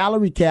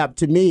salary cap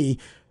to me.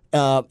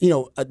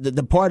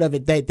 The part of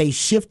it that they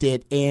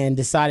shifted and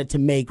decided to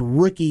make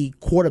rookie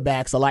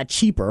quarterbacks a lot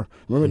cheaper.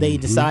 Remember, they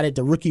decided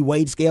the rookie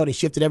wage scale, they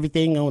shifted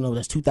everything. I don't know,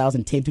 that's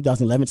 2010,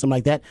 2011, something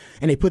like that.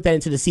 And they put that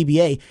into the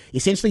CBA.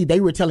 Essentially,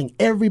 they were telling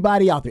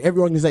everybody out there, every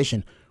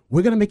organization,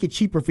 we're going to make it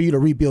cheaper for you to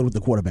rebuild with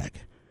the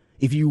quarterback.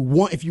 If you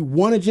want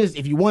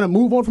to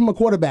move on from a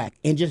quarterback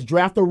and just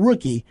draft a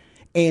rookie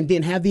and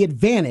then have the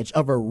advantage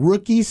of a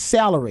rookie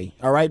salary,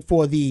 all right,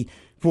 for the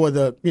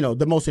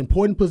most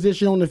important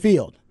position on the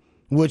field,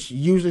 which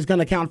usually is going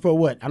to account for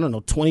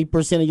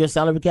 20% of your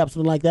salary cap,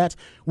 something like that,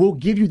 we'll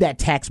give you that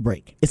tax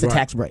break. It's a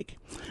tax break,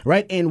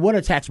 right? And what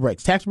are tax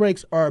breaks? Tax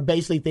breaks are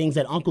basically things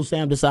that Uncle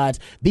Sam decides,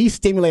 these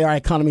stimulate our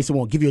economy, so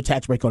we'll give you a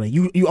tax break on it.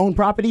 You own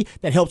property,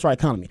 that helps our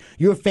economy.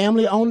 You're a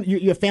family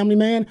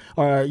man,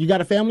 or you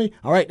got a family,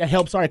 all right, that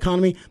helps our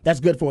economy, that's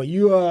good for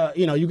you.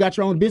 You got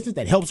your own business,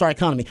 that helps our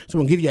economy, so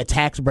we'll give you a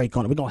tax break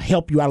on it. We're going to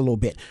help you out a little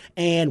bit.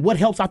 And what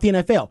helps out the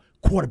NFL?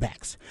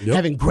 Quarterbacks.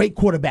 Having great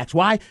quarterbacks.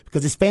 Why?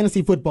 Because it's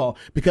fantasy football.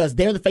 Because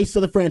they're the faces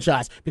of the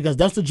franchise. Because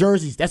that's the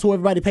jerseys. That's what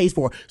everybody pays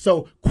for.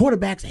 So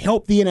quarterbacks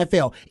help the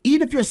NFL.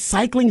 Even if you're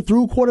cycling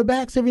through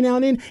quarterbacks every now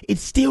and then,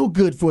 it's still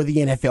good for the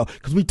NFL.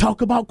 Because we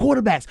talk about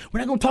quarterbacks.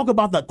 We're not going to talk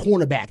about the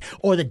cornerback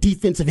or the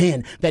defensive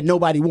end that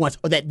nobody wants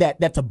or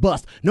that's a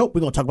bust. Nope,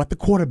 we're going to talk about the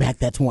quarterback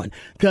that's one.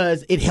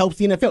 Because it helps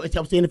the NFL. It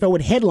helps the NFL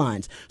with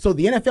headlines. So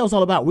the NFL is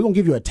all about, we're going to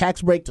give you a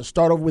tax break to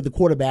start over with the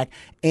quarterback.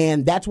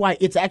 And that's why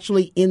it's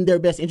actually in their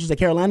best interest of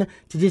Carolina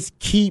to just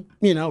keep,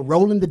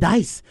 rolling the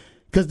dice,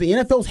 because the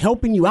NFL's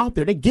helping you out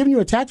there. They're giving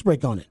you a tax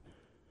break on it.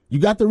 You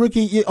got the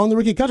rookie on the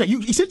rookie contract. You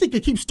essentially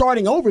could keep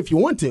starting over if you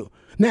want to.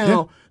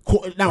 Now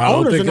owners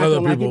are not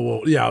going to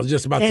like it. Yeah, I was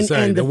just about to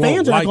say. And the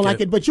fans are not going to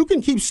like it, but you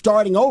can keep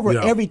starting over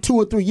every 2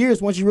 or 3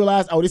 years once you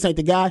realize, this ain't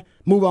the guy.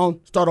 Move on,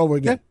 start over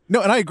again. Yeah.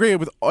 No, and I agree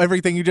with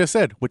everything you just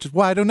said, which is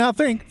why I do not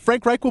think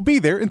Frank Reich will be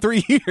there in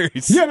 3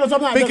 years. Yeah, no,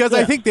 I'm not. Because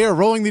I think they are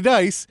rolling the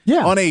dice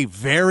on a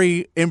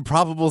very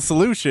improbable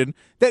solution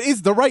that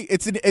is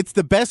it's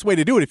the best way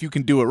to do it if you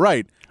can do it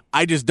right.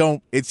 I just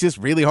don't. It's just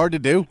really hard to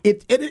do.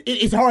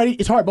 It's hard.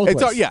 It's hard both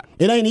ways.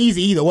 It ain't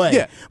easy either way.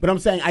 Yeah. But I'm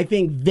saying I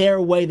think the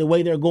way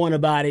they're going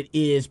about it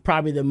is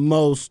probably the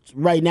most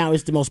right now.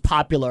 It's the most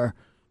popular,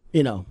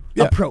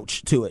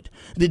 approach to it.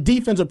 The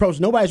defense approach,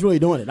 nobody's really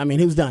doing it. I mean,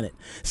 who's done it?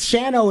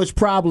 Shano is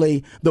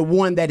probably the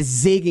one that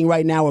is zigging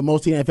right now where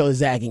most of the NFL is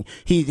zagging.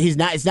 He's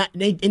not. It's not.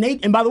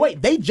 And by the way,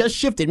 they just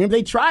shifted. Remember,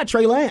 they tried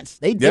Trey Lance.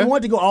 They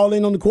wanted to go all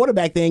in on the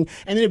quarterback thing,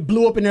 and then it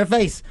blew up in their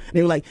face. And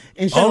they were like,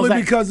 and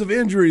only because of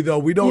injury, though.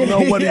 We don't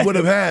know what he would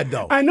have had,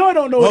 though. I know I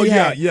don't know what he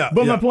had.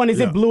 But my point is,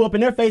 it blew up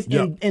in their face,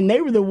 and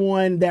they were the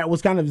one that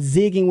was kind of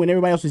zigging when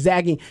everybody else was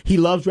zagging. He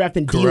loves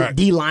drafting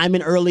D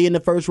linemen early in the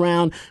first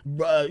round,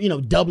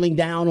 doubling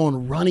down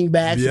on running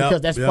backs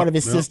because that's part of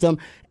his system,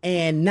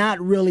 and not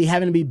really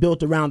having to be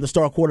built around the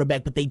star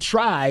quarterback. But they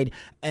tried,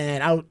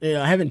 and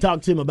I haven't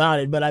talked to him about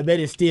it, but I bet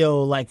it's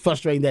still like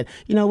frustrating that,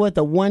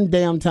 the one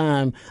damn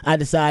time I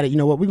decided,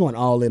 we're going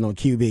all in on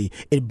QB,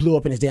 it blew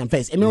up in his damn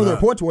face. And remember the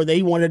reports were that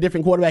he wanted a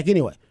different quarterback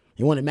anyway.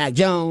 He wanted Mac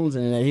Jones,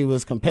 and he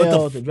was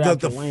compelled to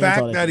draft the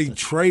fact that he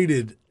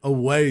traded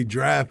away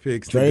draft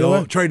picks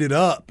traded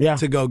up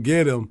to go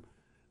get him,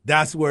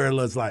 that's where it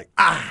was like,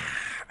 I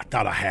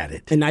thought I had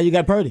it. And now you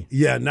got Purdy.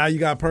 Yeah, now you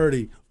got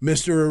Purdy,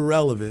 Mr.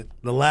 Irrelevant,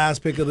 the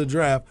last pick of the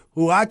draft,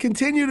 who I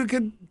continue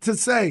to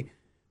say,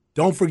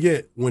 don't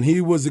forget, when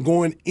he was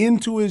going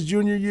into his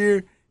junior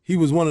year, he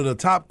was one of the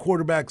top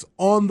quarterbacks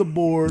on the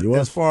board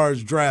as far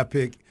as draft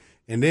pick.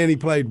 And then he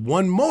played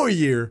one more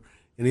year,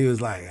 and he was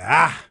like,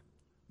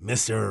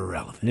 Mr.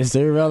 Irrelevant.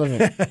 Mr.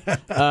 Irrelevant.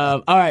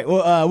 All right,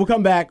 we'll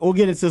come back. We'll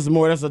get into some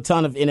more. There's a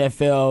ton of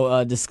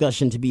NFL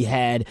discussion to be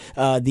had.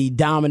 The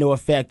domino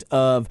effect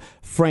of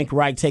Frank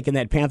Reich taking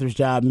that Panthers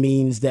job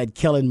means that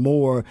Kellen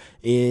Moore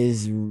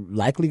is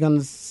likely going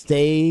to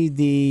stay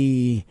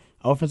the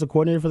offensive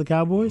coordinator for the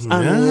Cowboys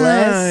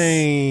unless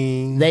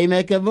they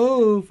make a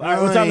move. All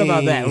right, we'll talk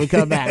about that when we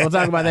come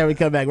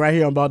back. Right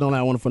here on Ball Don't Lie,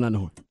 104.9 The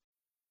Horn.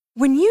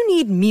 When you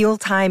need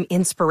mealtime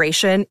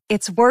inspiration,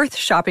 it's worth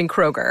shopping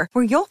Kroger,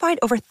 where you'll find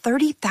over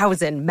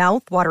 30,000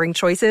 mouth-watering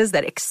choices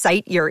that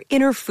excite your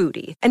inner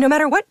foodie. And no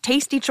matter what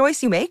tasty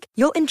choice you make,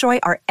 you'll enjoy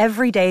our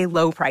everyday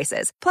low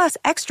prices, plus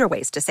extra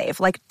ways to save,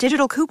 like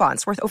digital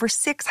coupons worth over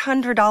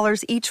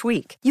 $600 each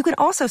week. You can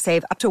also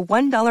save up to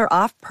 $1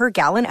 off per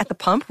gallon at the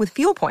pump with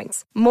fuel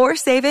points. More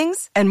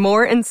savings and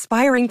more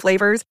inspiring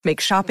flavors make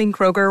shopping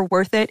Kroger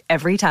worth it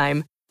every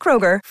time.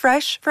 Kroger,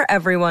 fresh for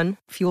everyone.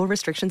 Fuel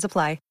restrictions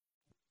apply.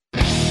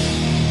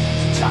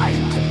 Time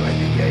to play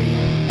the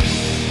game.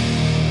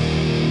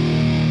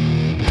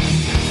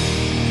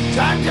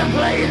 Time to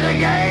play the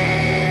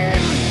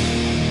game.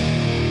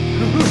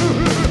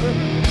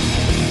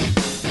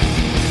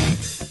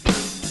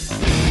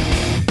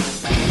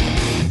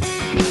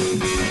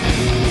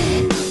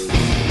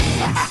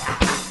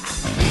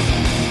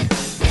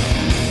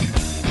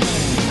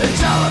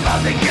 It's all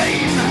about the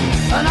game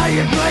and how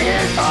you play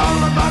it. All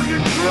about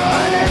control,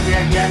 and if you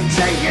can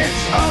take it,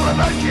 all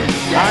about your game.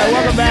 All right,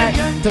 welcome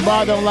back to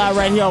Ball Don't Lie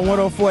right here on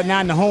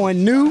 104.9 The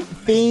Horn. New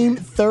theme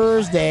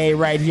Thursday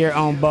right here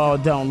on Ball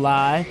Don't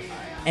Lie.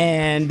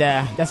 And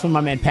that's when my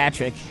man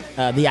Patrick,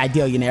 the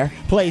Idealionaire,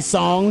 plays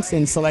songs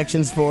and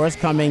selections for us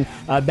coming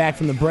back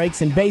from the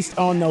breaks. And based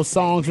on those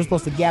songs, we're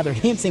supposed to gather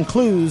hints and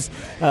clues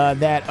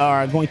that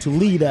are going to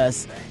lead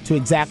us to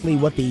exactly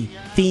what the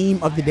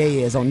theme of the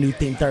day is on New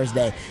Theme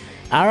Thursday.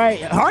 All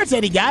right, Hart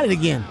said he got it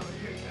again.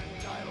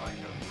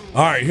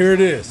 All right, here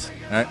it is.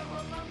 All right.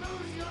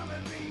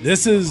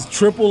 This is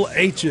Triple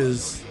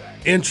H's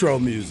intro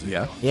music.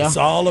 Yeah. It's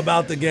all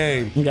about the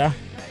game. Yeah.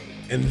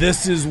 And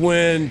this is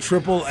when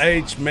Triple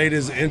H made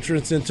his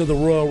entrance into the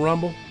Royal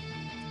Rumble.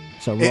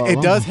 So It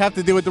does have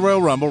to do with the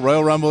Royal Rumble.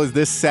 Royal Rumble is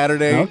this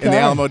Saturday in the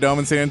Alamo Dome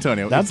in San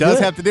Antonio. That's it does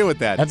good. have to do with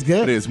that. That's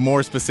good. But it is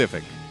more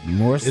specific.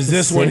 More specific. Is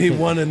this when he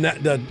won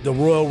the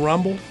Royal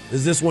Rumble?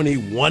 Is this when he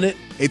won it?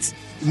 It's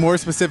more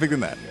specific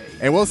than that.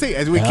 And we'll see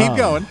as we keep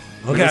going.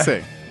 Okay. We'll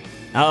see.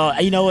 Oh,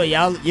 you know what,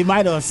 y'all? You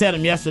might have upset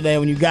him yesterday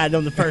when you got it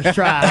on the first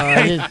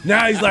try.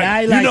 Now he's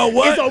like, you know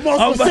what? It's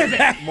more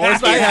specific. More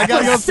specific. I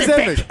gotta go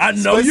specific. I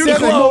know you're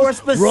Specific. close. More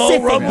specific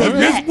Royal Rumble than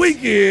this that.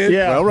 weekend,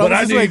 Yeah. Royal but Rumble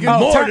I this need weekend.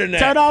 more than that.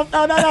 Turn off.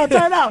 No,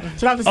 turn off.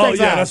 Turn off the text line.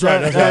 That's right.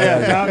 That's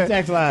right. Turn off the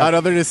text line. I know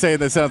they're just saying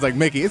that sounds like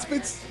Mickey.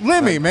 It's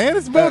Lemmy, man.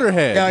 It's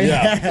Motorhead.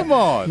 Yeah. Come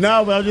on.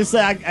 No, but I'm just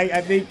saying.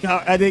 I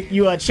think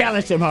you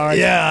challenged him hard.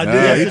 Yeah, I Yeah,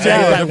 did. you Yeah.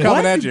 challenged. Like, I'm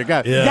coming what? at you.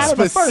 Got Yeah. Got it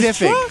the first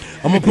specific. try?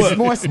 I'm gonna put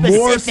More more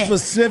specific.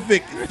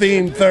 specific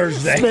theme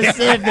Thursday.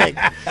 Specific,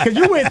 because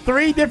you went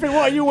three different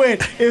ones. You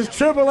went it's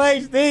Triple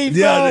H theme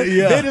Yeah, song,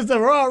 yeah. then it's the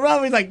Royal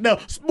Rumble. He's like, no,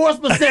 more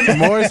specific.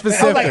 More I was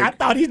specific. like, I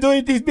thought he's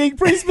doing these being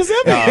pretty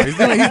specific. No, he's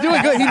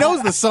doing good. He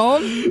knows the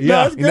song.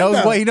 Yeah, it's He good knows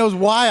though. what. He knows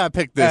why I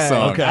picked this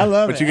song. okay. I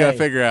love but it. you got to Hey.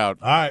 figure out.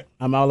 All right,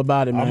 I'm all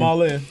about it, man. I'm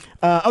all in.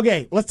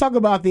 Okay, let's talk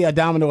about the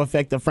domino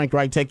effect of Frank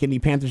Reich taking the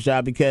Panthers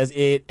job because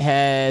it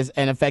has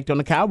an effect on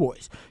the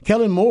Cowboys.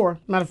 Kellen Moore,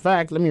 matter of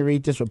fact, let me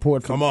read this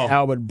report from Come on.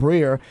 Albert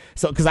Breer.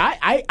 So, because I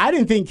I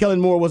didn't think Kellen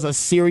Moore was a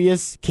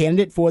serious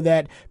candidate for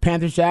that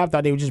Panthers job. I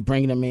thought they were just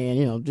bringing him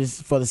in,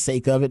 just for the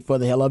sake of it, for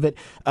the hell of it.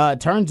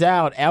 Turns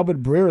out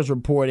Albert Breer is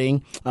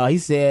reporting. He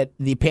said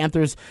the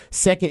Panthers'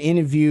 second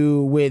interview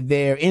with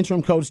their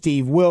interim coach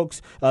Steve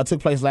Wilks took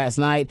place last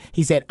night.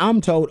 He said, "I'm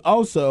told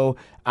also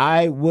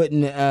I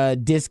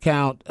wouldn't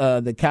discount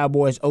the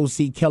Cowboys'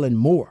 OC Kellen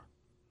Moore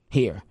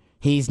here.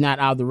 He's not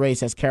out of the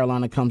race as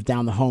Carolina comes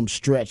down the home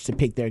stretch to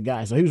pick their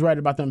guy." So he was right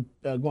about them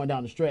going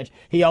down the stretch.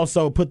 He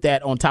also put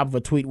that on top of a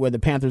tweet where the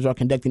Panthers are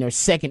conducting their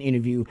second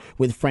interview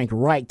with Frank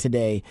Reich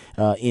today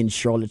in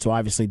Charlotte. So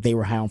obviously they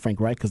were high on Frank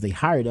Reich because they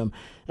hired him.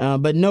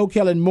 But no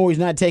Kellen Moore. He's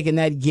not taking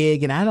that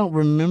gig, and I don't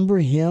remember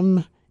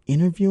him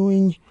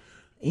interviewing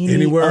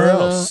anywhere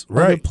else.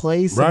 Other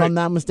place. If I'm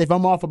not mistaken. If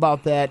I'm off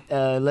about that,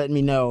 let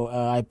me know.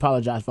 I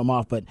apologize if I'm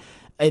off, but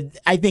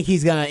I think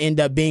he's going to end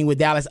up being with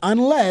Dallas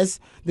unless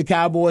the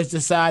Cowboys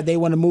decide they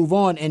want to move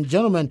on. And,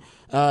 gentlemen,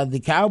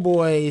 the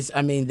Cowboys,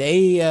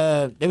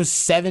 there was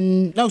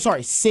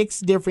 6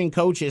 different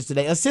coaches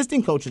today,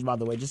 assistant coaches, by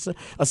the way, just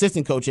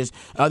assistant coaches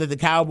that the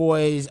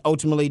Cowboys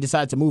ultimately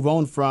decided to move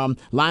on from.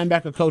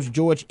 Linebacker coach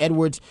George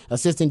Edwards,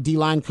 assistant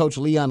D-line coach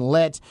Leon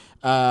Lett,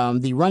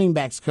 the running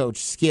backs coach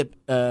Skip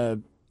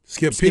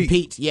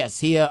Pete.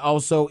 Yes, he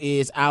also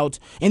is out.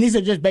 And these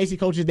are just basic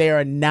coaches. They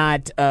are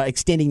not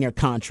extending their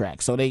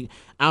contracts. So I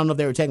don't know if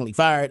they were technically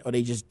fired or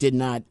they just did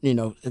not,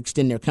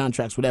 extend their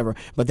contracts, whatever.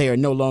 But they are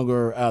no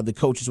longer the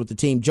coaches with the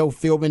team. Joe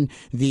Philbin,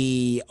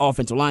 the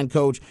offensive line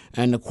coach,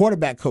 and the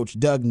quarterback coach,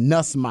 Doug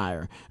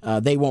Nussmeier,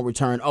 they won't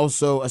return.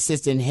 Also,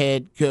 assistant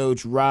head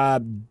coach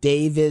Rob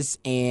Davis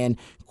and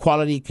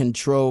quality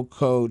control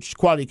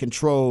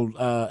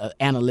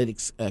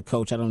analytics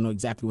coach. I don't know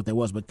exactly what that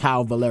was, but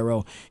Kyle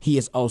Valero, he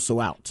is also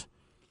out.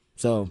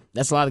 So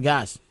that's a lot of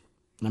guys.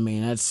 So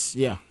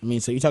you're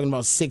talking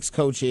about 6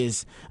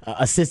 coaches,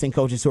 assistant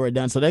coaches who are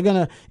done. So they're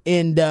going to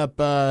end up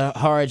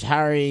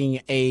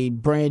hiring a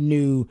brand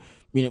new,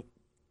 I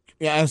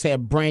would say a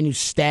brand new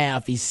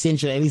staff.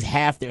 Essentially, at least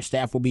half their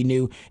staff will be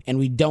new. And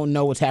we don't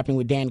know what's happening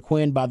with Dan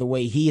Quinn. By the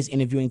way, he is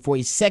interviewing for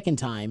a second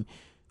time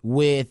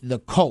with the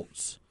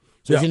Colts.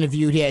 So he's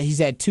interviewed. He's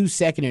had 2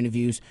 second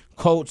interviews,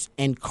 Colts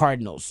and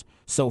Cardinals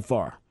so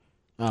far.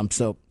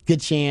 So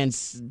good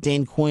chance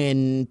Dan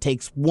Quinn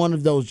takes one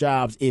of those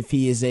jobs if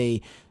he is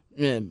a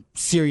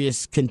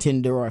serious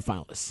contender or a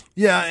finalist.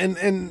 Yeah,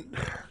 and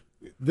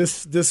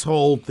this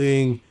whole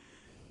thing,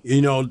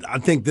 I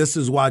think this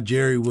is why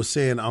Jerry was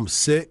saying I'm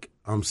sick,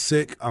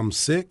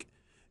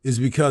 is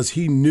because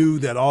he knew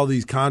that all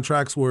these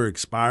contracts were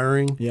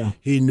expiring. Yeah.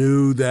 He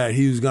knew that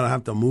he was going to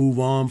have to move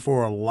on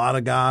for a lot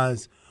of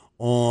guys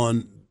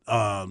on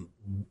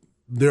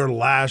their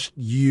last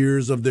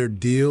years of their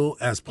deal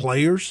as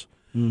players.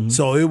 Mm-hmm.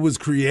 So it was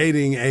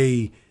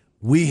creating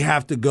we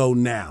have to go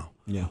now.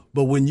 Yeah.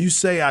 But when you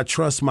say I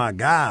trust my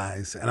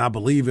guys and I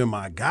believe in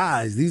my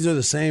guys, these are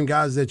the same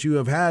guys that you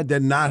have had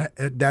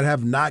that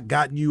have not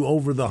gotten you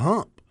over the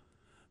hump.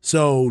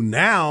 So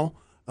now,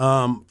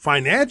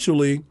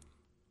 financially,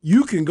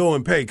 you can go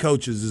and pay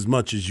coaches as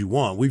much as you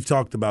want. We've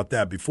talked about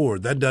that before.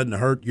 That doesn't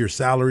hurt your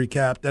salary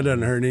cap. That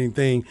doesn't hurt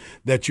anything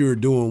that you're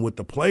doing with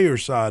the player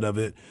side of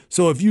it.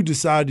 So if you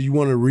decide you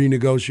want to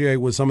renegotiate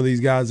with some of these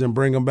guys and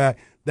bring them back,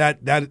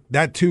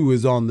 that too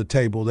is on the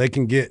table. They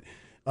can get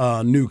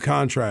new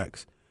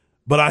contracts.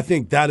 But I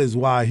think that is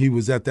why he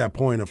was at that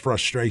point of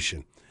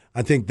frustration.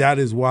 I think that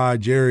is why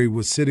Jerry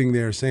was sitting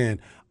there saying,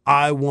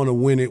 I want to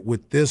win it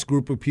with this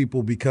group of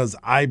people because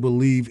I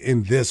believe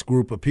in this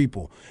group of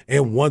people.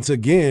 And once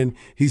again,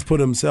 he's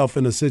put himself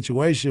in a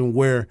situation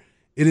where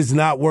it has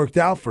not worked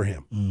out for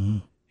him. Mm-hmm.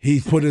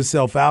 He's put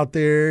himself out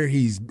there.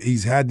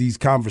 He's had these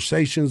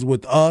conversations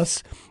with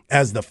us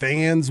as the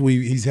fans.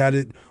 He's had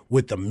it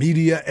with the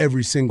media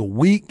every single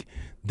week.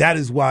 That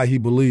is why he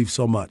believes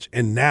so much.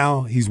 And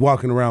now he's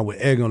walking around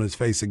with egg on his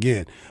face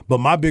again.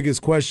 But my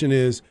biggest question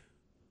is,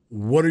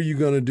 what are you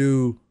going to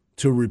do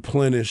to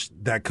replenish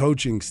that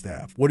coaching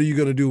staff? What are you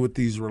going to do with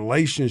these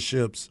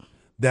relationships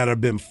that have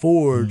been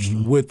forged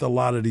with a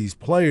lot of these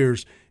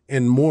players?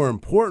 And more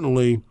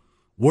importantly,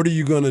 what are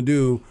you going to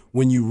do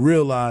when you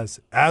realize,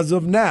 as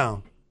of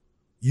now,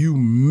 you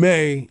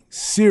may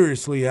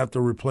seriously have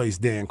to replace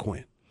Dan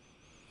Quinn?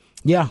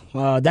 Yeah,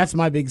 that's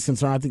my biggest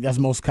concern. I think that's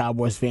most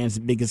Cowboys fans'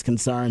 biggest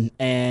concern.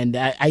 And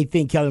I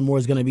think Kellen Moore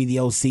is going to be the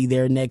OC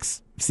there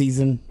next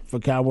season for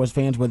Cowboys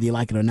fans, whether you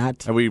like it or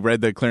not. Have we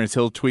read the Clarence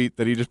Hill tweet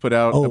that he just put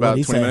out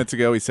about 20 minutes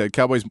ago? He said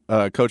Cowboys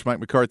coach Mike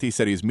McCarthy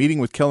said he's meeting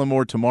with Kellen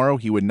Moore tomorrow.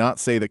 He would not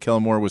say that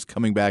Kellen Moore was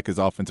coming back as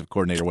offensive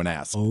coordinator when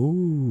asked.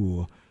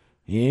 Oh,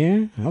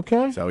 yeah,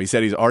 okay. So he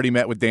said he's already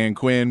met with Dan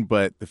Quinn,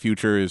 but the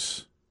future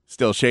is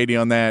still shady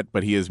on that,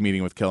 but he is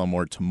meeting with Kellen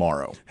Moore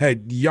tomorrow. Hey,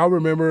 do y'all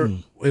remember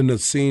in the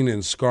scene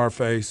in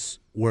Scarface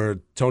where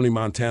Tony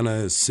Montana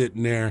is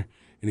sitting there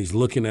and he's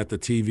looking at the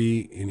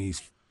TV and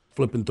he's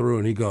flipping through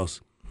and he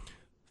goes,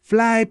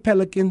 "Fly,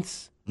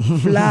 pelicans,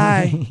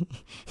 fly."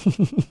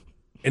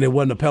 And it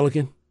wasn't a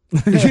pelican.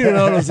 You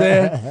know what I'm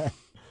saying?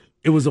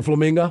 It was a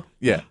flamingo.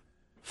 Yeah.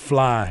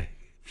 Fly,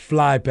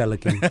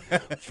 pelican,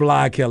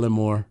 fly, Kellen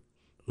Moore.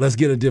 let's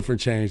get a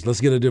different change.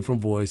 Let's get a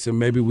different voice, and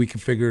maybe we can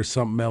figure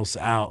something else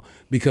out.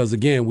 Because,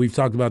 again, we've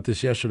talked about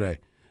this yesterday.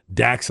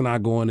 Dak's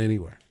not going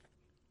anywhere.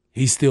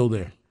 He's still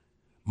there.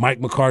 Mike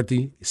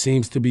McCarthy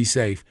seems to be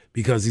safe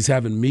because he's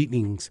having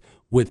meetings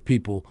with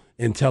people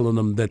and telling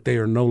them that they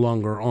are no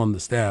longer on the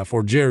staff,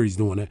 or Jerry's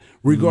doing it.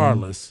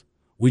 Regardless,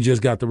 we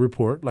just got the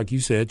report. Like you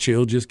said,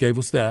 Chill just gave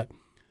us that.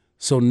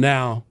 So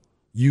now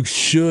you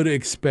should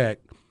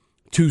expect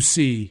to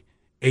see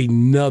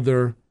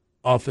another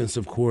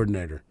offensive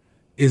coordinator.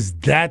 Is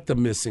that the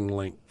missing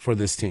link for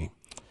this team?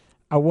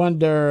 I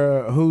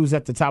wonder who's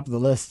at the top of the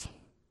list.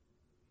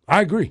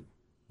 I agree.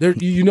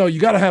 You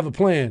got to have a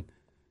plan.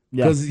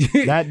 Yeah,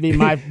 that'd be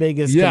my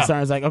biggest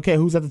concern. It's like, okay,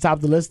 who's at the top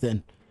of the list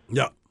then?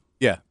 Yeah.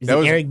 Yeah. Is it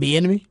Eric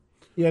Bieniemy?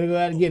 You got to go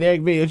out and get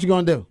Eric B. What you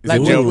going to do? Is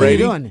it Joe Brady? What are you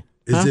doing?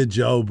 Is it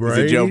Joe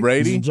Brady? Is it Joe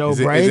Brady? Is it Joe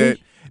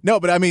Brady? No,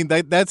 but I mean,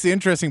 that's the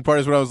interesting part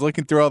is when I was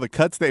looking through all the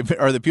cuts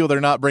or the people they're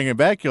not bringing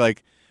back, you're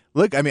like,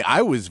 look, I mean,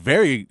 I was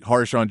very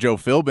harsh on Joe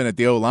Philbin at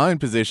the O-line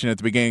position at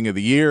the beginning of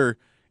the year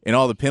and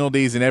all the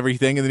penalties and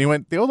everything. And then he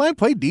went, the O-line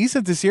played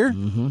decent this year.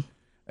 Mm-hmm.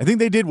 I think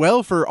they did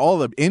well for all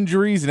the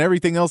injuries and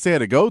everything else they had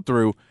to go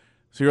through.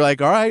 So you're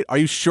like, all right, are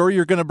you sure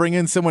you're going to bring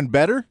in someone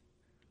better?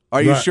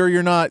 Are you sure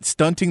you're not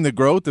stunting the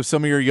growth of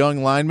some of your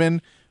young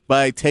linemen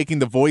by taking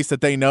the voice that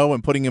they know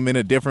and putting them in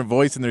a different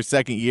voice in their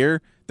second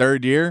year,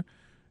 third year?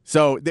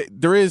 So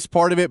there is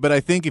part of it, but I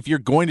think if you're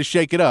going to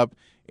shake it up,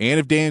 and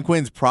if Dan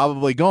Quinn's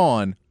probably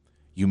gone,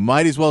 you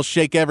might as well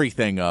shake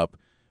everything up,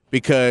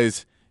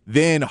 because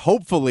then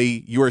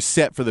hopefully you are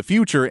set for the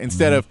future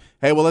instead of,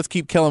 hey, well, let's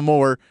keep Kellen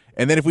Moore,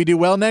 and then if we do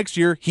well next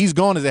year, he's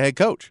gone as a head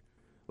coach.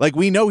 Like,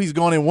 we know he's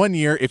gone in 1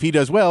 year if he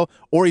does well,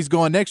 or he's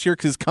gone next year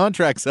because his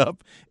contract's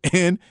up,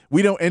 and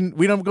we don't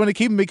going to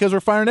keep him because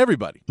we're firing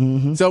everybody.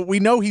 Mm-hmm. So we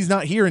know he's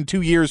not here in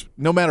 2 years,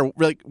 no matter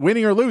like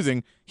winning or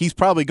losing. He's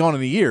probably gone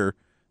in a year,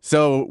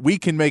 so we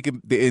can make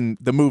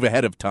the move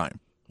ahead of time.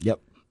 Yep.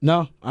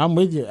 No, I'm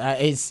with you.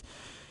 It's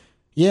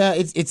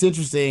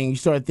interesting. You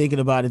start thinking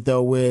about it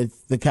though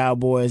with the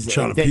Cowboys.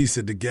 Trying to piece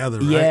it together,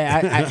 right?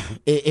 Yeah,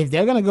 if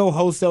they're going to go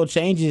wholesale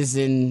changes,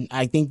 and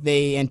I think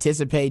they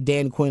anticipate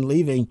Dan Quinn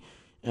leaving.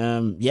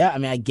 I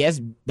mean, I guess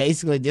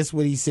basically this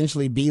would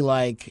essentially be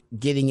like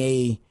getting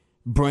a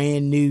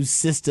brand new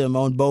system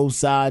on both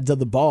sides of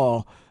the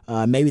ball.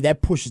 Maybe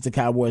that pushes the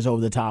Cowboys over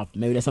the top.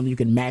 Maybe that's something you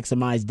can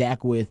maximize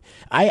Dak with.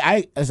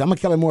 I'm a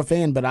Kellen Moore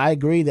fan, but I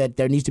agree that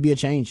there needs to be a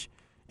change,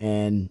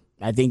 and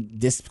I think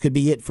this could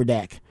be it for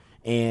Dak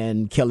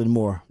and Kellen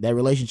Moore. That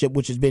relationship,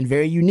 which has been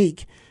very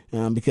unique,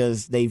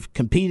 because they've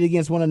competed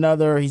against one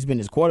another. He's been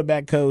his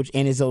quarterback coach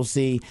and his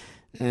OC.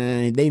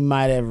 They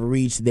might have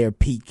reached their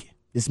peak.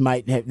 They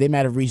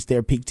might have reached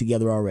their peak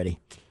together already.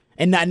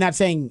 And not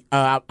saying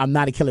I'm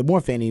not a Kellen Moore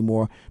fan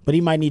anymore, but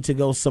he might need to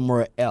go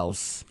somewhere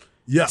else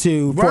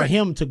for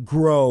him to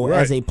grow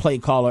as a play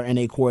caller and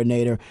a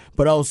coordinator,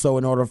 but also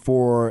in order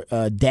for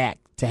Dak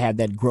to have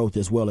that growth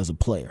as well as a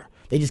player.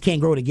 They just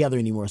can't grow together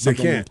anymore. They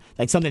can't.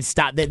 Like something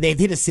stopped. They've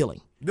hit a ceiling.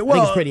 Well, I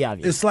think it's pretty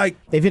obvious. It's like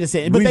they've hit a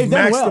ceiling, but they've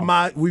done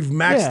well. We've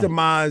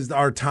maximized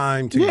our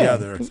time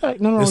together.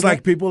 Yeah, it's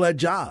like people at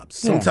jobs.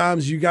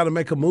 Sometimes you got to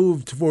make a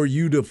move for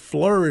you to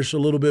flourish a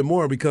little bit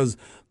more, because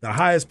the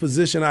highest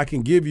position I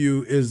can give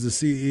you is the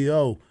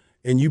CEO,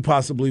 and you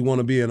possibly want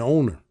to be an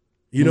owner.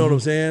 You know what I'm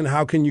saying?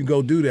 How can you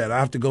go do that? I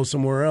have to go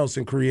somewhere else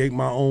and create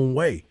my own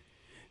way.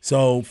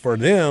 So for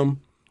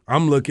them,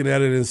 I'm looking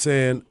at it and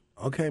saying,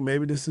 okay,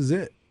 maybe this is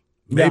it.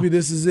 Maybe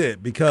this is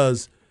it,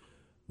 because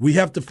we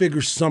have to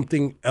figure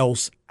something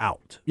else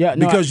out. Yeah,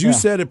 no, because you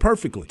said it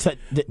perfectly.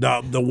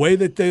 The way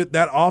that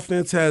that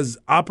offense has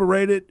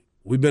operated,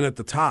 we've been at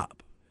the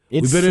top.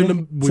 We've been in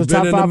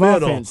the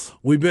middle. Offense.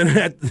 We've been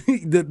at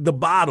the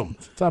bottom.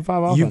 Top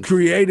 5 offense. You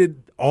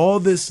created all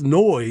this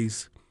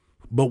noise,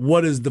 but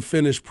what is the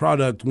finished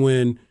product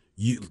when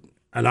you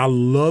 – and I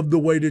love the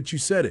way that you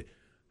said it.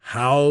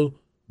 How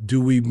do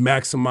we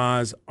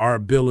maximize our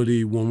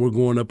ability when we're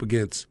going up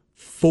against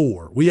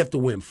 4? We have to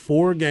win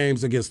 4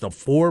 games against the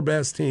 4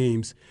 best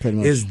teams.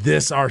 Is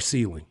this our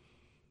ceiling?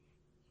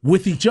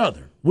 With each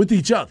other.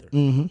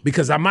 Mm-hmm.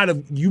 Because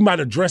you might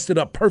have dressed it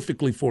up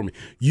perfectly for me.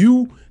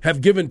 You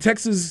have given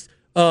Texas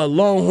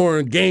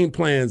Longhorn game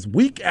plans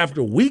week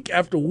after week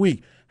after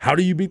week. How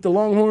do you beat the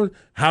Longhorns?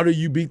 How do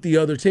you beat the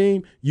other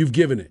team? You've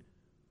given it.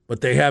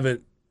 But they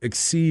haven't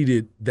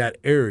exceeded that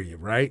area,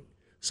 right?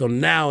 So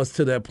now it's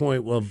to that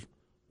point of,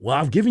 well,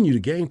 I've given you the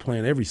game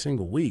plan every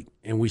single week,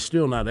 and we're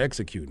still not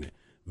executing it.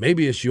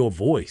 Maybe it's your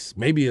voice.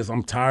 Maybe it's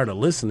I'm tired of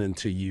listening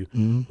to you.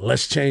 Mm-hmm.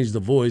 Let's change the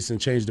voice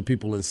and change the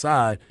people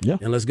inside,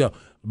 and let's go.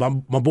 My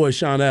boy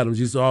Sean Adams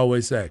used to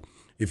always say,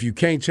 if you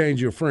can't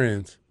change your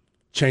friends,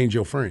 change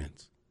your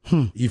friends.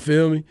 You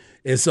feel me?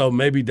 And so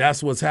maybe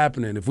that's what's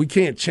happening. If we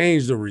can't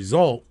change the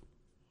result,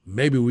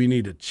 maybe we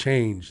need to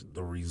change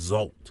the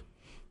result.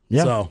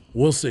 Yeah. So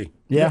we'll see.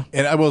 Yeah.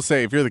 And I will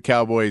say, if you're the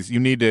Cowboys, you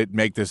need to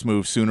make this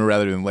move sooner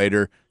rather than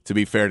later, to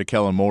be fair to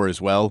Kellen Moore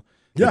as well.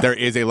 Yeah. That there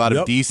is a lot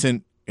of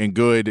decent and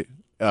good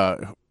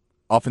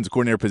offensive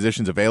coordinator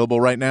positions available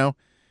right now.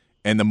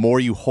 And the more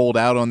you hold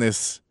out on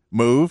this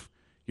move,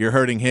 you're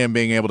hurting him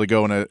being able to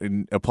go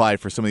and apply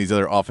for some of these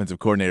other offensive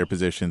coordinator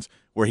positions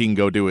where he can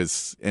go do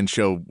and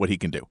show what he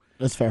can do.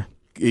 That's fair.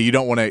 You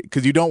don't want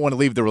to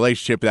leave the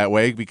relationship that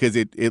way because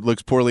it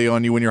looks poorly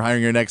on you when you're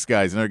hiring your next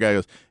guys. Another guy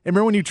goes, hey,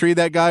 remember when you treated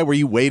that guy where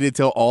you waited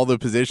till all the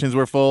positions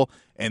were full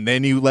and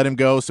then you let him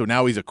go, so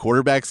now he's a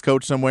quarterback's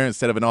coach somewhere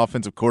instead of an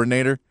offensive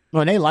coordinator?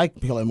 Well, and they like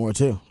Pillay more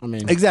too. I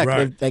mean,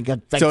 exactly.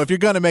 Right. So if you're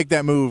going to make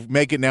that move,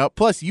 make it now.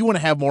 Plus, you want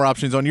to have more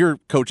options on your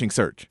coaching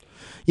search.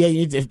 Yeah, you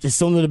need to, the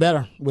sooner the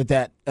better with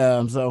that.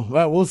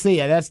 We'll see.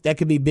 That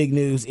could be big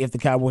news if the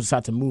Cowboys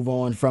decide to move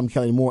on from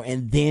Kellen Moore,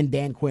 and then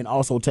Dan Quinn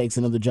also takes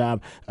another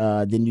job.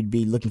 Then you'd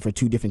be looking for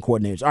 2 different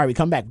coordinators. All right, we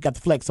come back. We got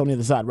the flex on the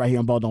other side right here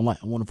on Ball Don't Lie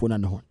on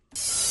 104.9 The Horn.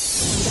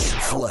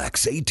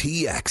 Flex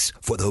ATX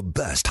for the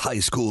best high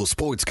school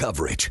sports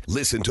coverage.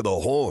 Listen to The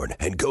Horn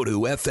and go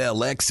to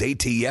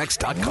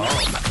FLXATX.com.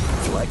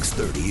 Flex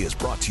 30 is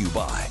brought to you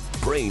by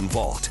Brain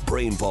Vault.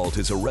 Brain Vault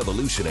is a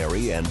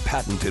revolutionary and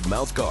patented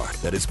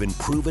mouthguard that has been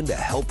proven to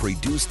help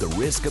reduce the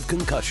risk of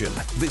concussion.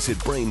 Visit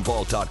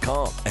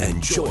BrainVault.com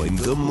and join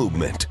the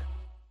movement.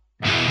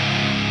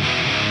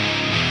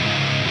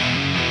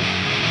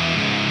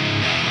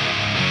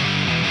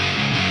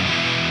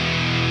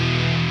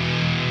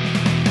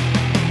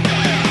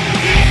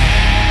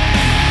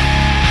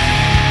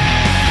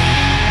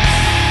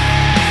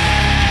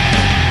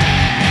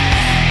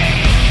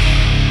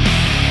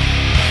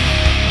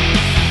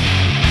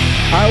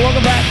 All right,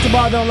 welcome back to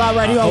Ball Don't Lie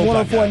right here on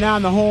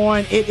 104.9 The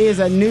Horn. It is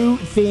a new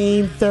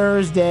theme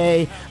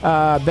Thursday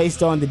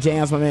based on the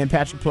jams my man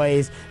Patrick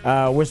plays.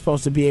 We're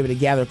supposed to be able to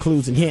gather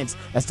clues and hints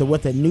as to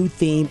what the new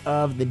theme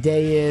of the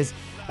day is.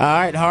 All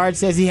right, Hard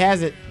says he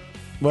has it.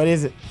 What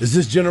is it? Is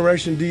this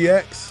Generation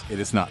DX? It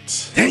is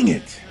not. Dang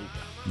it.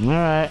 All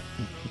right.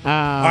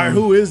 All right,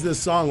 who is this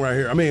song right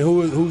here? I mean,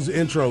 whose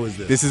intro is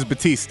this? This is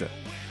Batista.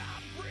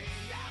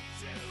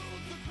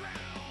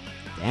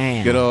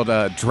 Damn. Good old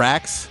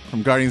Drax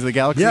from Guardians of the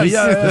Galaxy.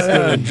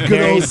 Yeah.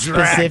 Good old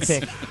Drax.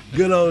 Specific.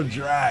 Good old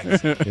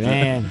Drax.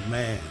 Man.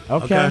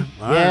 Okay.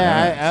 All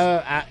Yeah.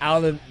 right.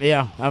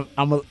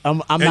 I'm not.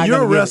 And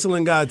you're a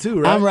wrestling guy too,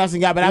 right? I'm a wrestling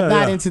guy, but I'm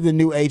not into the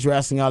new age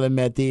wrestling. I'll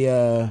admit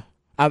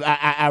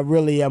I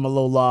really am a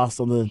little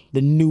lost on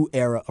the new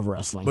era of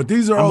wrestling. But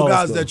these are all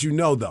guys that you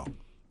know, though.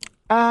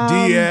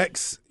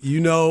 DX,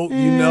 you know, but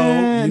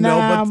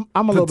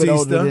I'm a little bit Batista.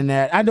 older than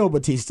that. I know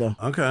Batista.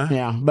 Okay.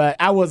 Yeah, but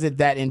I wasn't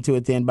that into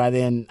it then. By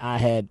then, I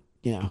had,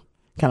 kind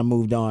of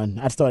moved on.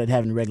 I started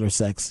having regular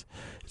sex.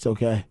 It's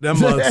okay. That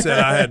mug said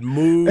I had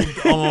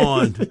moved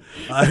on.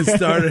 I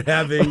started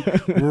having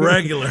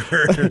regular.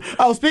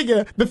 Oh, speaking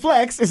of the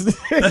flex,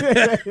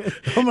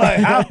 I'm like,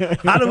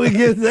 how do we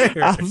get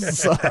there? I'm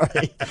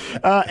sorry.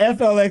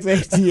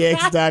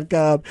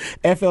 FLXATX.com,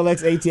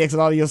 FLXATX,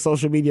 and all of your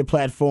social media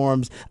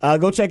platforms.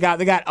 Go check out.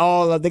 They got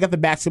the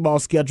basketball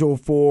schedule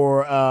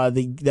for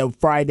the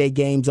Friday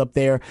games up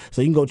there,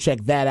 so you can go check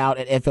that out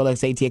at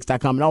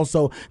FLXATX.com, and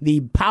also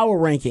the power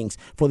rankings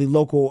for the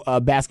local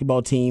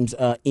basketball teams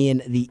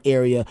in the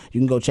area. You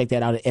can go check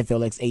that out at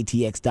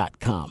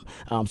FLXATX.com.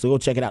 So go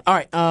check it out. All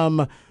right.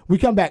 We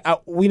come back.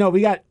 We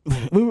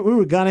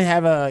were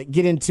gonna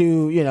get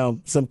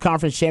into some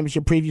conference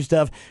championship preview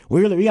stuff.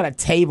 We got to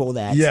table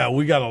that. Yeah,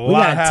 we got a lot. We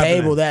got to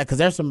happening. table that because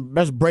there's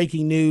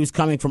breaking news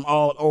coming from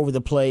all over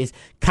the place.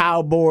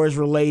 Cowboys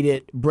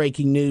related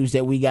breaking news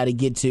that we got to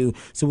get to.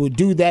 So we'll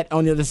do that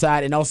on the other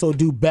side and also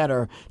do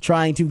better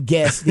trying to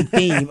guess the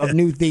theme of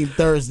New Theme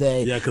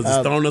Thursday. Yeah, because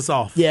it's throwing us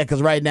off. Yeah,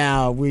 because right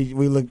now we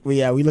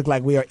look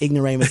like we are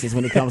ignoramuses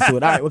when it comes to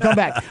it. All right, we'll come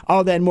back.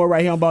 All that and more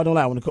right here on Ball Don't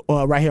Lie,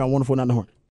 right here on 104.9 The Horn.